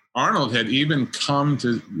Arnold had even come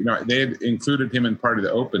to, they had included him in part of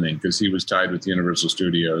the opening because he was tied with Universal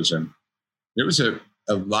Studios. And it was a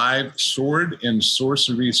live sword and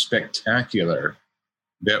sorcery spectacular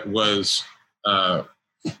that was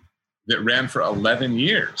that ran for 11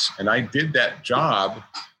 years. And I did that job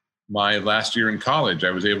my last year in college. I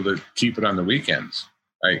was able to keep it on the weekends.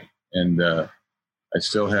 I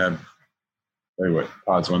still have,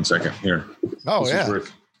 pause 1 second here. Oh, yeah.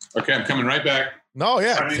 Okay, I'm coming right back. No,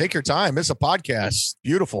 yeah. Take your time. It's a podcast.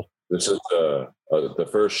 Beautiful. This is the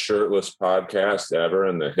first shirtless podcast ever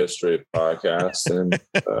in the history of podcasts. And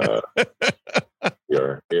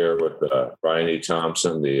you're here with Brian E.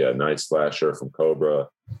 Thompson, the Night Slasher from Cobra,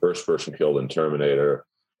 first person killed in Terminator.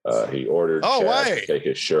 He ordered Chad to take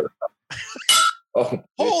his shirt off. Oh,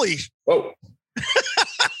 holy! Oh,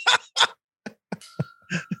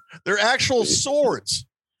 they're actual swords.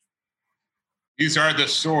 These are the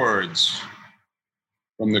swords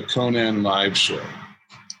from the Conan live show.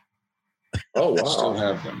 Oh, wow. I still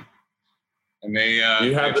have them. And they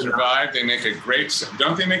survived. They make a great,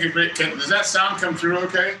 don't they make a great, does that sound come through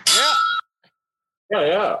okay? Yeah.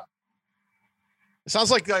 Yeah. It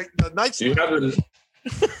sounds like the Night Slasher. Do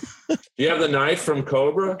you have the knife from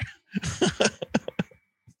Cobra?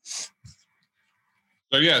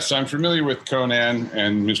 So yes, I'm familiar with Conan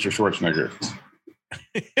and Mr. Schwarzenegger.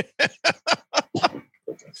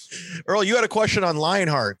 Earl, you had a question on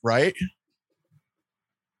Lionheart, right?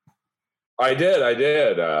 I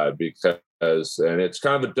did, because, and it's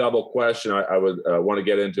kind of a double question. I would want to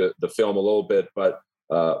get into the film a little bit, but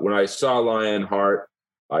when I saw Lionheart,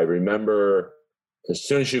 I remember as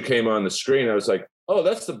soon as you came on the screen, I was like, oh,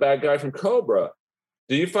 that's the bad guy from Cobra.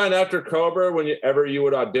 Do you find after Cobra, whenever you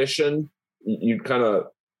would audition, you'd kind of,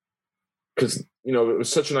 because, it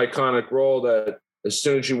was such an iconic role that as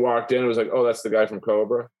soon as you walked in, it was like, oh, that's the guy from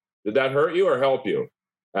Cobra. Did that hurt you or help you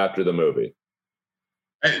after the movie?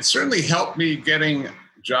 It certainly helped me getting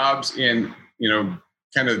jobs in,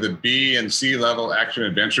 kind of the B and C level action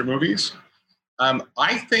adventure movies.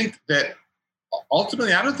 I think that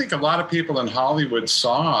ultimately, I don't think a lot of people in Hollywood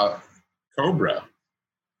saw Cobra.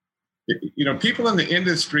 People in the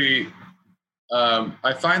industry,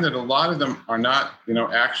 I find that a lot of them are not,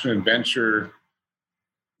 action adventure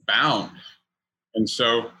bound. And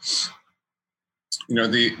so,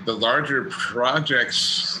 the larger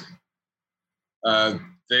projects,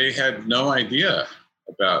 they had no idea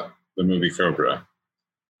about the movie Cobra.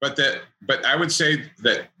 But I would say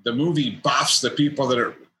that the movie buffs, the people that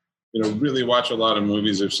are, really watch a lot of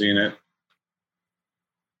movies, have seen it.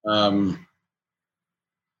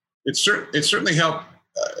 it certainly helped.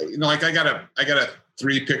 Like I got a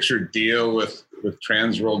 3-picture deal with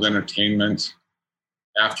Transworld Entertainment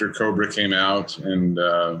after Cobra came out, and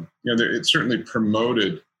it certainly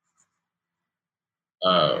promoted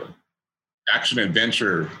action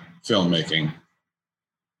adventure filmmaking.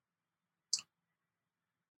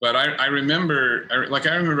 But I remember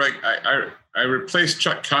I replaced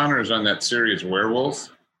Chuck Connors on that series Werewolf,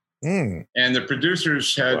 and the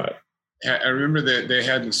producers had. I remember that they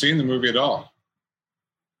hadn't seen the movie at all.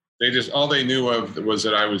 All they knew of was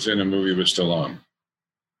that I was in a movie with Stallone.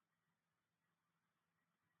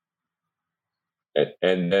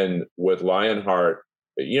 And then with Lionheart,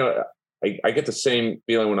 I get the same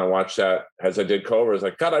feeling when I watch that as I did Cobra. It's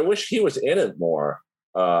like, God, I wish he was in it more.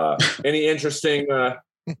 Any interesting?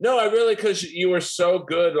 No, I really, because you were so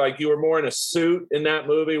good. Like you were more in a suit in that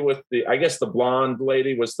movie with I guess the blonde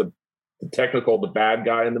lady was the bad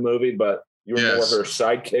guy in the movie, but you were more her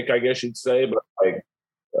sidekick, I guess you'd say. But like,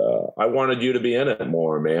 I wanted you to be in it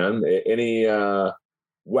more, man. Any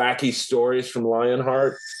wacky stories from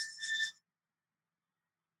Lionheart?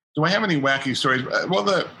 Do I have any wacky stories? Well,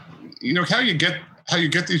 how you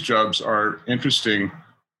get these jobs are interesting.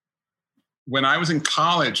 When I was in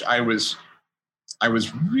college, I was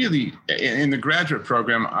really in the graduate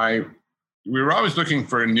program. We were always looking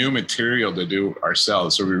for new material to do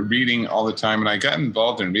ourselves. So we were reading all the time, and I got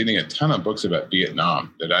involved in reading a ton of books about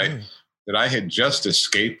Vietnam that I had just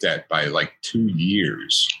escaped that by like 2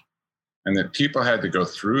 years, and that people had to go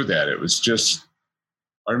through that. It was just,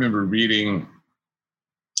 I remember reading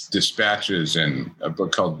Dispatches and a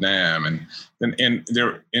book called Nam, and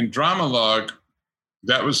there in Dramalog,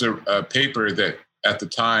 that was a paper that at the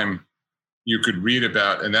time you could read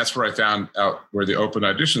about, and that's where I found out where the open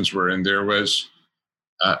auditions were. And there was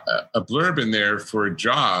a blurb in there for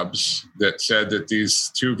jobs that said that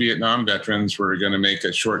these 2 Vietnam veterans were going to make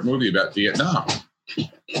a short movie about Vietnam.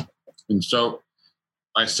 And so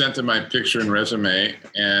I sent them my picture and resume,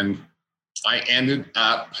 and I ended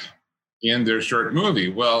up in their short movie.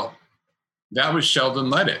 Well, that was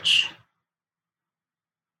Sheldon Lettich.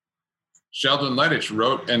 Sheldon Lettich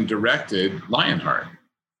wrote and directed Lionheart,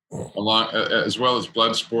 along as well as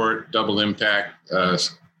Bloodsport, Double Impact,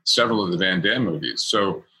 several of the Van Damme movies.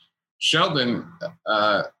 So Sheldon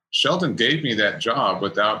gave me that job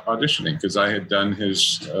without auditioning because I had done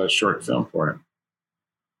his short film for him.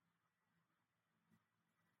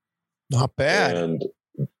 Not bad. And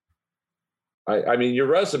I mean, your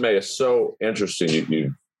resume is so interesting.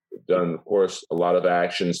 You've done, of course, a lot of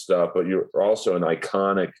action stuff, but you're also in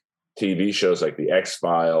iconic TV shows like The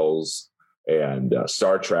X-Files and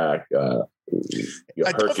Star Trek. Don't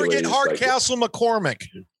forget Hardcastle McCormick.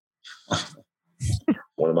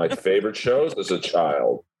 One of my favorite shows as a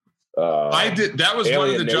child. I did. That was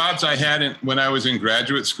one of the jobs I had when I was in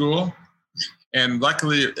graduate school. And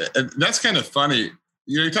luckily, that's kind of funny.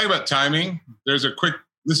 You're talking about timing. This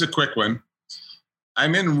is a quick one.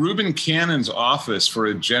 I'm in Reuben Cannon's office for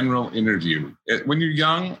a general interview. When you're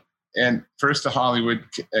young and first to Hollywood,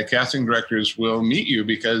 casting directors will meet you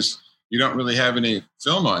because you don't really have any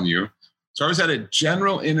film on you. So I was at a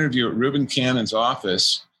general interview at Reuben Cannon's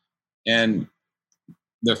office, and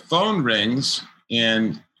the phone rings,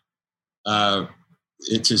 and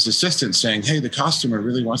it's his assistant saying, "Hey, the costumer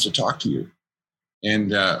really wants to talk to you."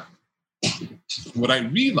 And what I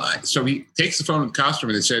realized, so he takes the phone with the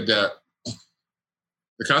costumer, and they said,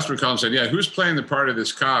 the customer called and said, "Yeah, who's playing the part of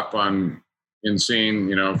this cop in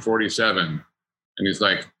scene, 47?" And he's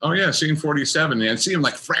like, "Oh yeah, scene 47." And I see him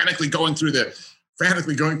like frantically going through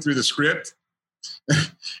the script.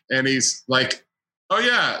 And he's like, "Oh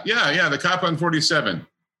yeah, the cop on 47."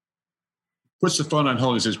 Puts the phone on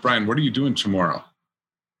hold. He says, "Brian, what are you doing tomorrow?"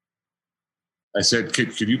 I said,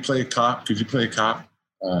 could you play a cop? Could you play a cop?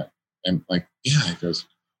 And like, yeah. He goes,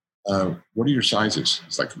 "What are your sizes?"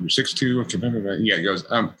 It's like, "You're 6'2". Okay, remember. Yeah, he goes,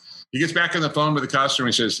 he gets back on the phone with the costumer.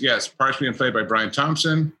 He says, "Yes, part's being played by Brian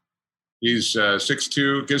Thompson. He's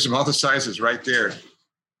 6'2", gives him all the sizes right there."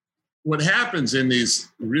 What happens in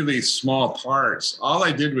these really small parts, all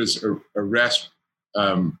I did was arrest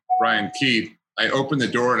Brian Keith. I opened the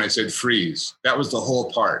door and I said, "Freeze." That was the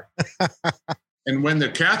whole part. And when the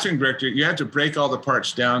casting director, you had to break all the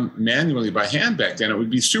parts down manually by hand back then. It would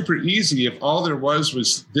be super easy if all there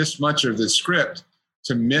was this much of the script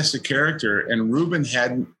to miss a character, and Reuben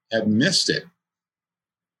had missed it.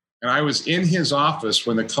 And I was in his office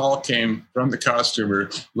when the call came from the costumer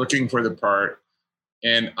looking for the part,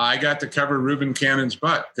 and I got to cover Reuben Cannon's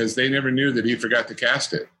butt because they never knew that he forgot to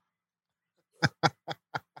cast it.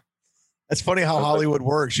 It's funny how Hollywood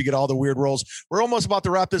works. You get all the weird roles. We're almost about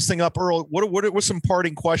to wrap this thing up. Earl, what some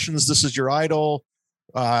parting questions? This is your idol.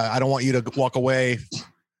 I don't want you to walk away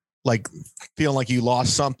like feeling like you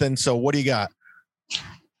lost something. So what do you got?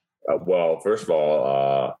 Well, first of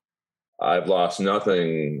all, I've lost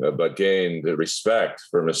nothing but gained respect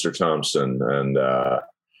for Mr. Thompson. And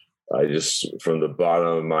I just, from the bottom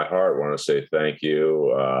of my heart, want to say thank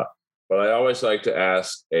you. But I always like to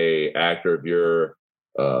ask a actor of your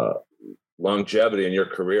longevity in your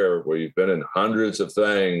career, where you've been in hundreds of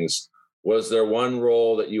things, was there one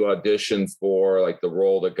role that you auditioned for, like the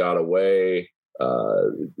role that got away?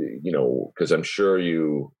 Because I'm sure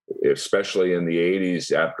you, especially in the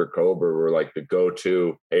 80s after Cobra, were like the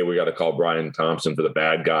go-to, hey, we got to call Brian Thompson for the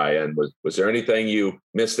bad guy. And was there anything you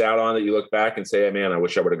missed out on that you look back and say, hey, man, I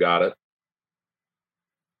wish I would have got it?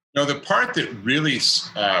 No, the part that really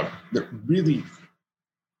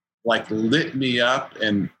like lit me up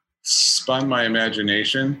and spun my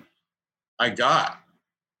imagination, I got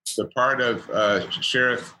the part of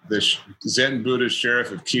the Zen Buddhist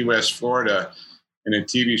sheriff of Key West, Florida, in a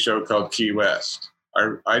TV show called Key West.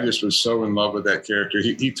 I just was so in love with that character.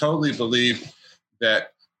 He totally believed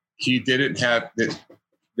that he didn't have that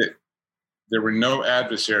there were no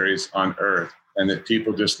adversaries on earth, and that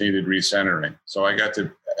people just needed recentering. So I got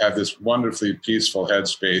to have this wonderfully peaceful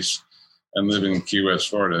headspace and living in Key West,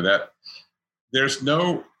 Florida. That there's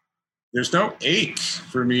no ache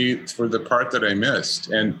for me for the part that I missed.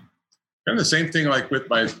 And kind of the same thing like with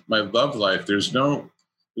my love life. There's no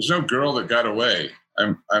girl that got away.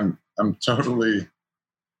 I'm totally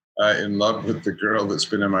in love with the girl that's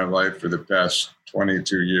been in my life for the past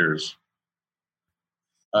 22 years.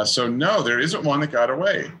 So no, there isn't one that got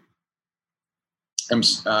away.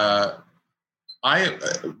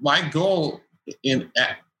 My goal in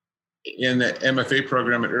the MFA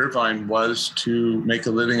program at Irvine was to make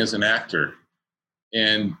a living as an actor.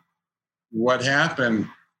 And what happened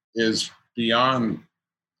is beyond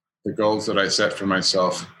the goals that I set for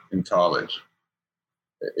myself in college.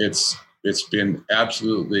 It's been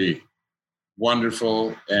absolutely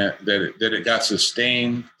wonderful, and that it got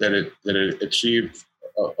sustained, that it achieved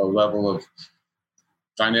a level of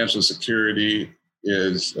financial security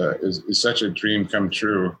is such a dream come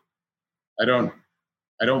true. I don't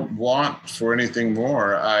want for anything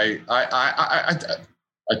more. I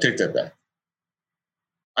take that back.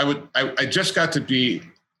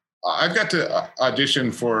 I've got to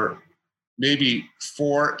audition for maybe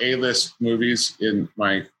 4 A-list movies in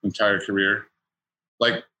my entire career.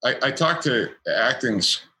 Like I talked to acting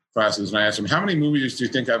classes and I asked them, how many movies do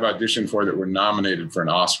you think I've auditioned for that were nominated for an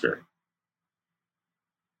Oscar?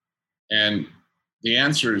 And the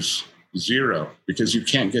answer is 0, because you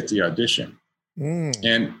can't get the audition.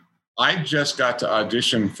 And I just got to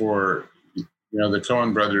audition for, the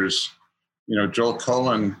Coen brothers. Joel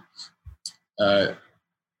Coen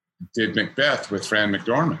did Macbeth with Fran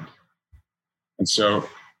McDormand. And so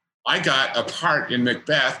I got a part in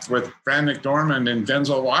Macbeth with Fran McDormand and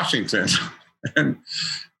Denzel Washington.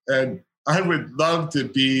 and I would love to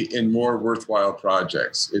be in more worthwhile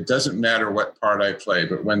projects. It doesn't matter what part I play,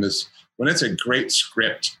 but when it's a great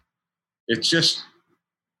script, it just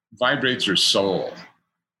vibrates your soul.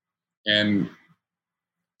 And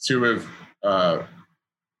to have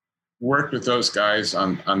worked with those guys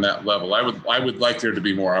on that level, I would like there to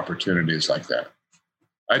be more opportunities like that.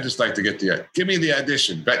 I just like to give me the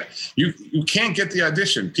audition, but you can't get the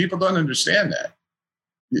audition. People don't understand that.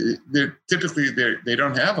 They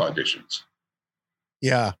don't have auditions.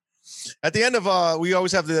 Yeah. At the end of we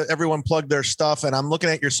always have everyone plug their stuff, and I'm looking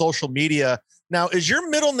at your social media now. Is your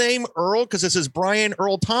middle name Earl? Because this is Brian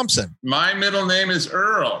Earl Thompson. My middle name is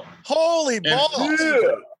Earl. Holy balls.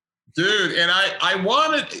 Dude, and I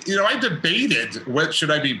wanted, I debated, what should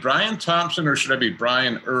I be, Brian Thompson, or should I be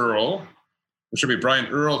Brian Earl? Or should I be Brian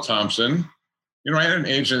Earl Thompson? I had an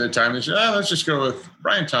agent at the time that said, let's just go with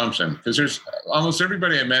Brian Thompson, because there's almost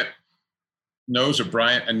everybody I met knows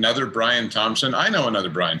another Brian Thompson. I know another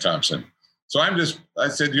Brian Thompson. So I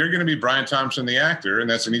said, you're going to be Brian Thompson, the actor, and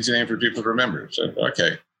that's an easy name for people to remember. So,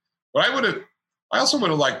 okay. But I also would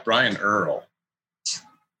have liked Brian Earl.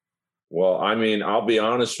 Well, I mean, I'll be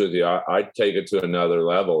honest with you. I'd take it to another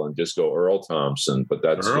level and just go Earl Thompson, but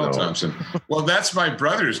that's Earl Thompson. Well, that's my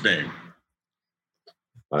brother's name.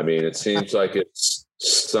 I mean, it seems like it's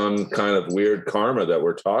some kind of weird karma that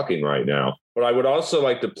we're talking right now. But I would also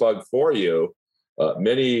like to plug for you.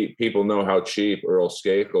 Many people know how cheap Earl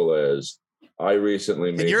Skakel is. I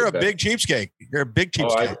recently made. And you're a big cheapskate. You're a big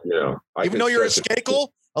cheapskate. Even though you're a Skakel,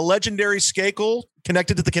 a legendary Skakel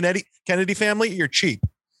connected to the Kennedy family, you're cheap.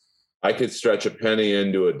 I could stretch a penny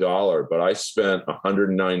into a dollar, but I spent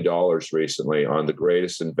 $109 recently on the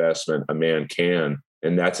greatest investment a man can,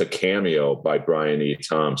 and that's a cameo by Brian E.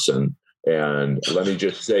 Thompson. And let me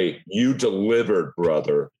just say, you delivered,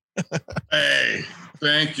 brother. Hey,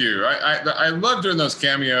 thank you. I love doing those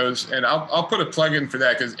cameos, and I'll put a plug in for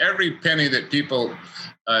that, because every penny that people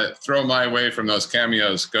throw my way from those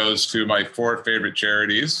cameos goes to my 4 favorite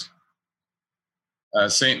charities: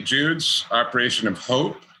 St. Jude's, Operation of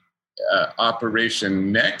Hope,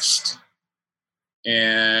 Operation Next,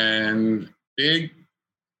 and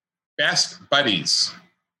Best Buddies.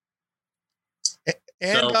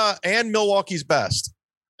 And Milwaukee's Best.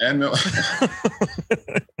 And well,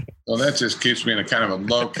 that just keeps me in a kind of a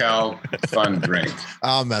low-cal fun drink.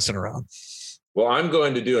 I'm messing around. Well, I'm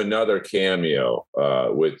going to do another cameo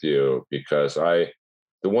with you, because the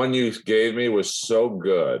one you gave me was so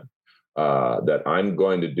good that I'm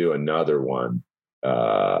going to do another one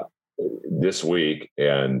this week.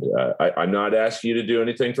 And I'm not asking you to do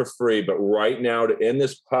anything for free, but right now, to end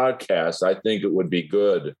this podcast, I think it would be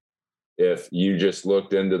good if you just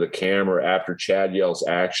looked into the camera after Chad yells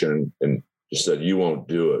action and just said, "You won't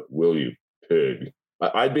do it, will you, pig?"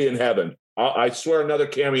 I'd be in heaven. I swear another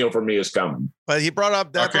cameo for me is coming. But he brought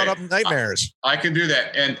up nightmares. I can do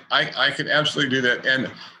that. And I can absolutely do that.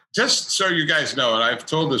 And just so you guys know, and I've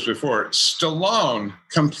told this before, Stallone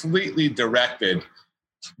completely directed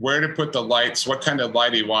where to put the lights, what kind of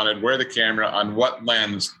light he wanted, where the camera, on what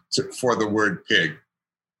lens for the word pig.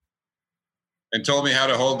 And told me how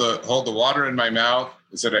to hold the water in my mouth.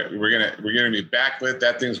 He said, we're gonna be backlit.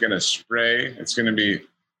 That thing's gonna spray. It's gonna be.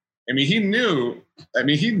 He knew.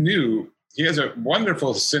 He has a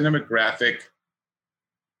wonderful cinematographic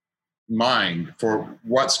mind for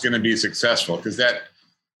what's going to be successful. Because that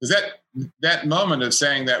moment of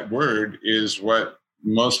saying that word is what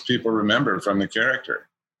most people remember from the character.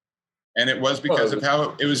 And it was because of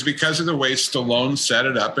the way Stallone set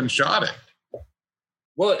it up and shot it.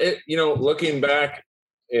 Well, looking back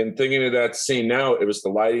and thinking of that scene now, it was the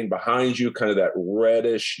lighting behind you, kind of that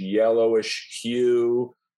reddish, yellowish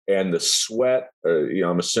hue, and the sweat.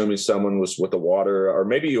 I'm assuming someone was with the water, or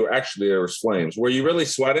maybe there was flames. Were you really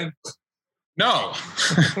sweating? No,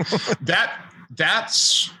 that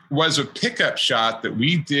was a pickup shot that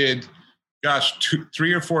we did,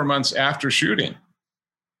 3 or 4 months after shooting,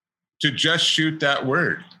 to just shoot that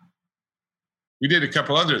word. We did a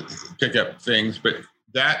couple other pickup things, but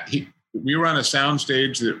we were on a sound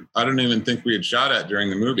stage that I don't even think we had shot at during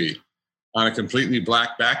the movie, on a completely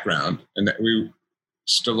black background. And that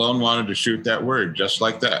Stallone wanted to shoot that word just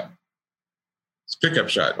like that. It's a pickup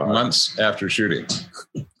shot months after shooting.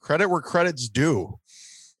 Credit where credit's due.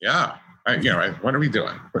 Yeah. What are we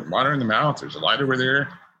doing? Putting water in the mouth. There's a light over there.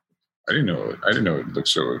 I didn't know it looked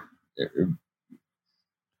so. It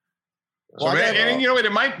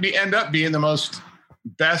might end up being the most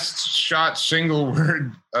best shot single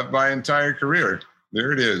word of my entire career.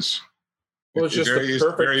 There it is. Well, it's just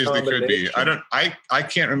very easily could be. I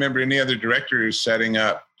can't remember any other director who's setting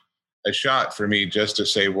up a shot for me just to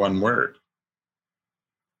say one word.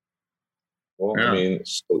 Well, yeah.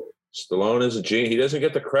 Stallone is a genius. He doesn't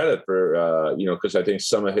get the credit for, because I think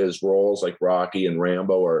some of his roles, like Rocky and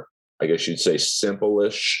Rambo, are, I guess you'd say,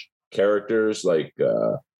 simple-ish characters, like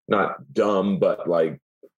not dumb, but like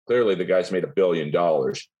clearly the guy's made $1 billion.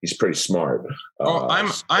 He's pretty smart.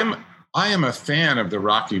 I am a fan of the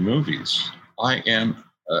Rocky movies. I am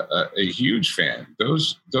a huge fan.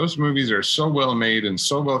 Those movies are so well made and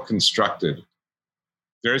so well constructed.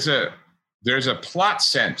 There's a plot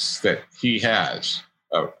sense that he has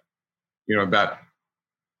of,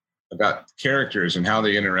 about characters and how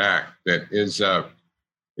they interact. That is,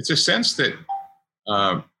 it's a sense that,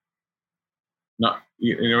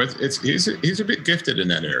 he's a bit gifted in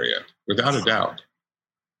that area, without a doubt.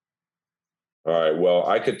 All right. Well,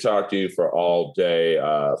 I could talk to you for all day.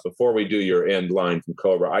 Before we do your end line from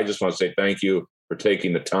Cobra, I just want to say thank you for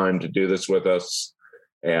taking the time to do this with us.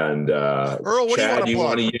 And Earl, what Chad, do you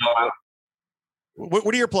want to yell out?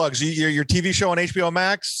 What are your plugs? Your TV show on HBO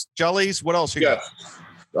Max, Jellies? What else you got?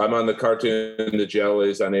 I'm on the cartoon The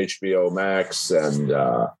Jellies on HBO Max, and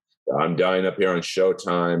I'm dying up here on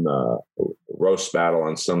Showtime. Roast battle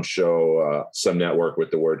on some show, some network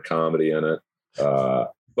with the word comedy in it.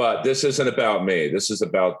 But this isn't about me. This is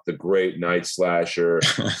about the great Night Slasher.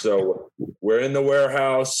 So we're in the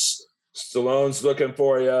warehouse. Stallone's looking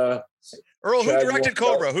for you. Earl, who directed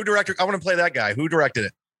Cobra? Who directed? I want to play that guy. Who directed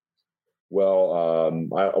it? Well,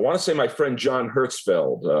 I want to say my friend John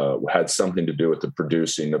Hertzfeld had something to do with the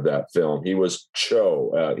producing of that film. He was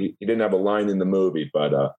Cho. He didn't have a line in the movie,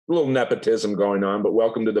 but a little nepotism going on. But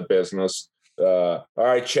welcome to the business. All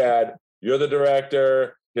right, Chad, you're the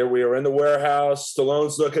director. Here we are in the warehouse.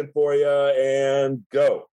 Stallone's looking for you, and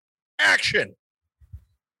go. Action.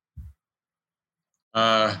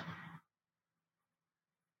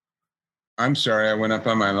 I'm sorry, I went up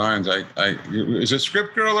on my lines. Is a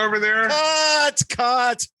script girl over there?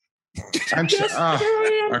 Cut. I'm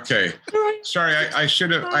okay. Sorry, I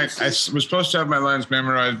should have. I was supposed to have my lines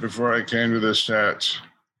memorized before I came to this chat.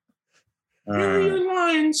 Here are your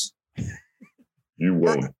lines. You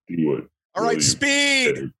won't do it. All right,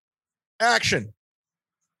 speed. Action.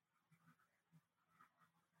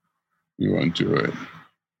 You won't do it,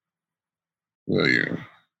 will you,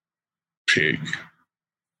 pig?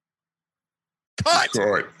 Cut. The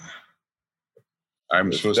court.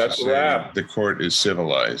 I'm supposed to say the court is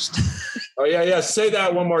civilized. Oh yeah. Say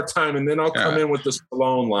that one more time, and then I'll come in with the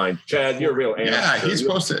Stallone line. Chad, you're a real amateur. Yeah, he's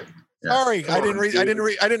supposed to. Yeah. Sorry, I didn't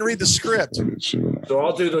read the script. So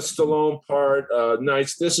I'll do the Stallone part.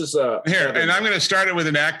 Nice. This is here, and I'm going to start it with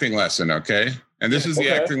an acting lesson, okay? And this is the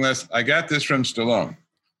acting lesson. I got this from Stallone.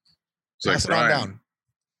 It's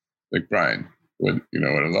like Brian. When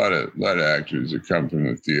a lot of actors that come from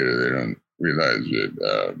the theater, they don't realize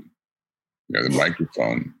that the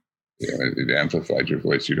microphone, it amplifies your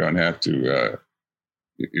voice. You don't have to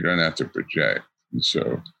project. And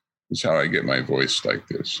so that's how I get my voice like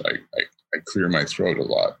this. I clear my throat a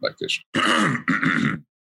lot like this. I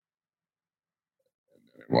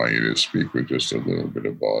want you to speak with just a little bit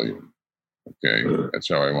of volume. Okay, that's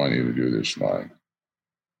how I want you to do this line.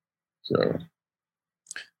 So,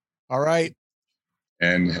 all right.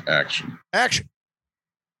 And action. Action.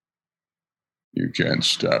 You can't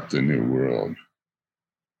stop the new world.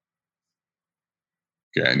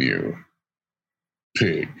 Can you,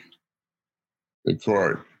 pig? The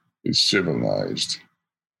court is civilized,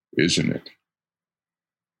 isn't it?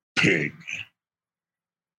 Pig.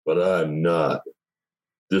 But I'm not.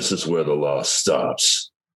 This is where the law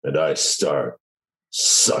stops, and I start.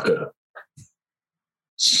 Sucker.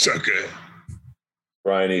 Sucker.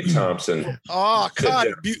 Brian E. Thompson. Oh, cut.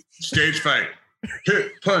 Stage fight.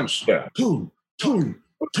 Hit, punch. Yeah. Boom, boom,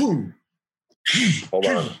 boom. Hold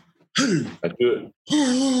on. I do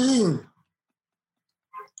it.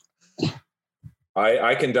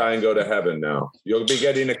 I can die and go to heaven now. You'll be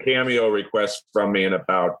getting a cameo request from me in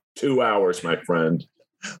about 2 hours, my friend.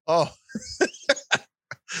 Oh,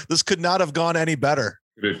 this could not have gone any better.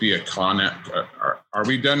 Could it be a con? Are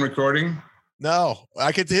we done recording? No,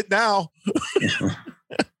 I could hit now.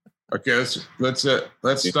 Okay, let's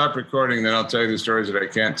stop recording. Then I'll tell you the stories that I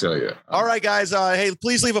can't tell you. All right, guys. Hey,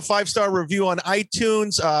 please leave a 5-star review on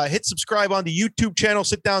iTunes. Hit subscribe on the YouTube channel.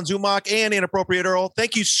 Sit Down Zumock and Inappropriate Earl.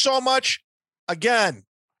 Thank you so much. Again,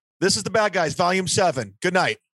 this is The Bad Guys, Volume 7. Good night.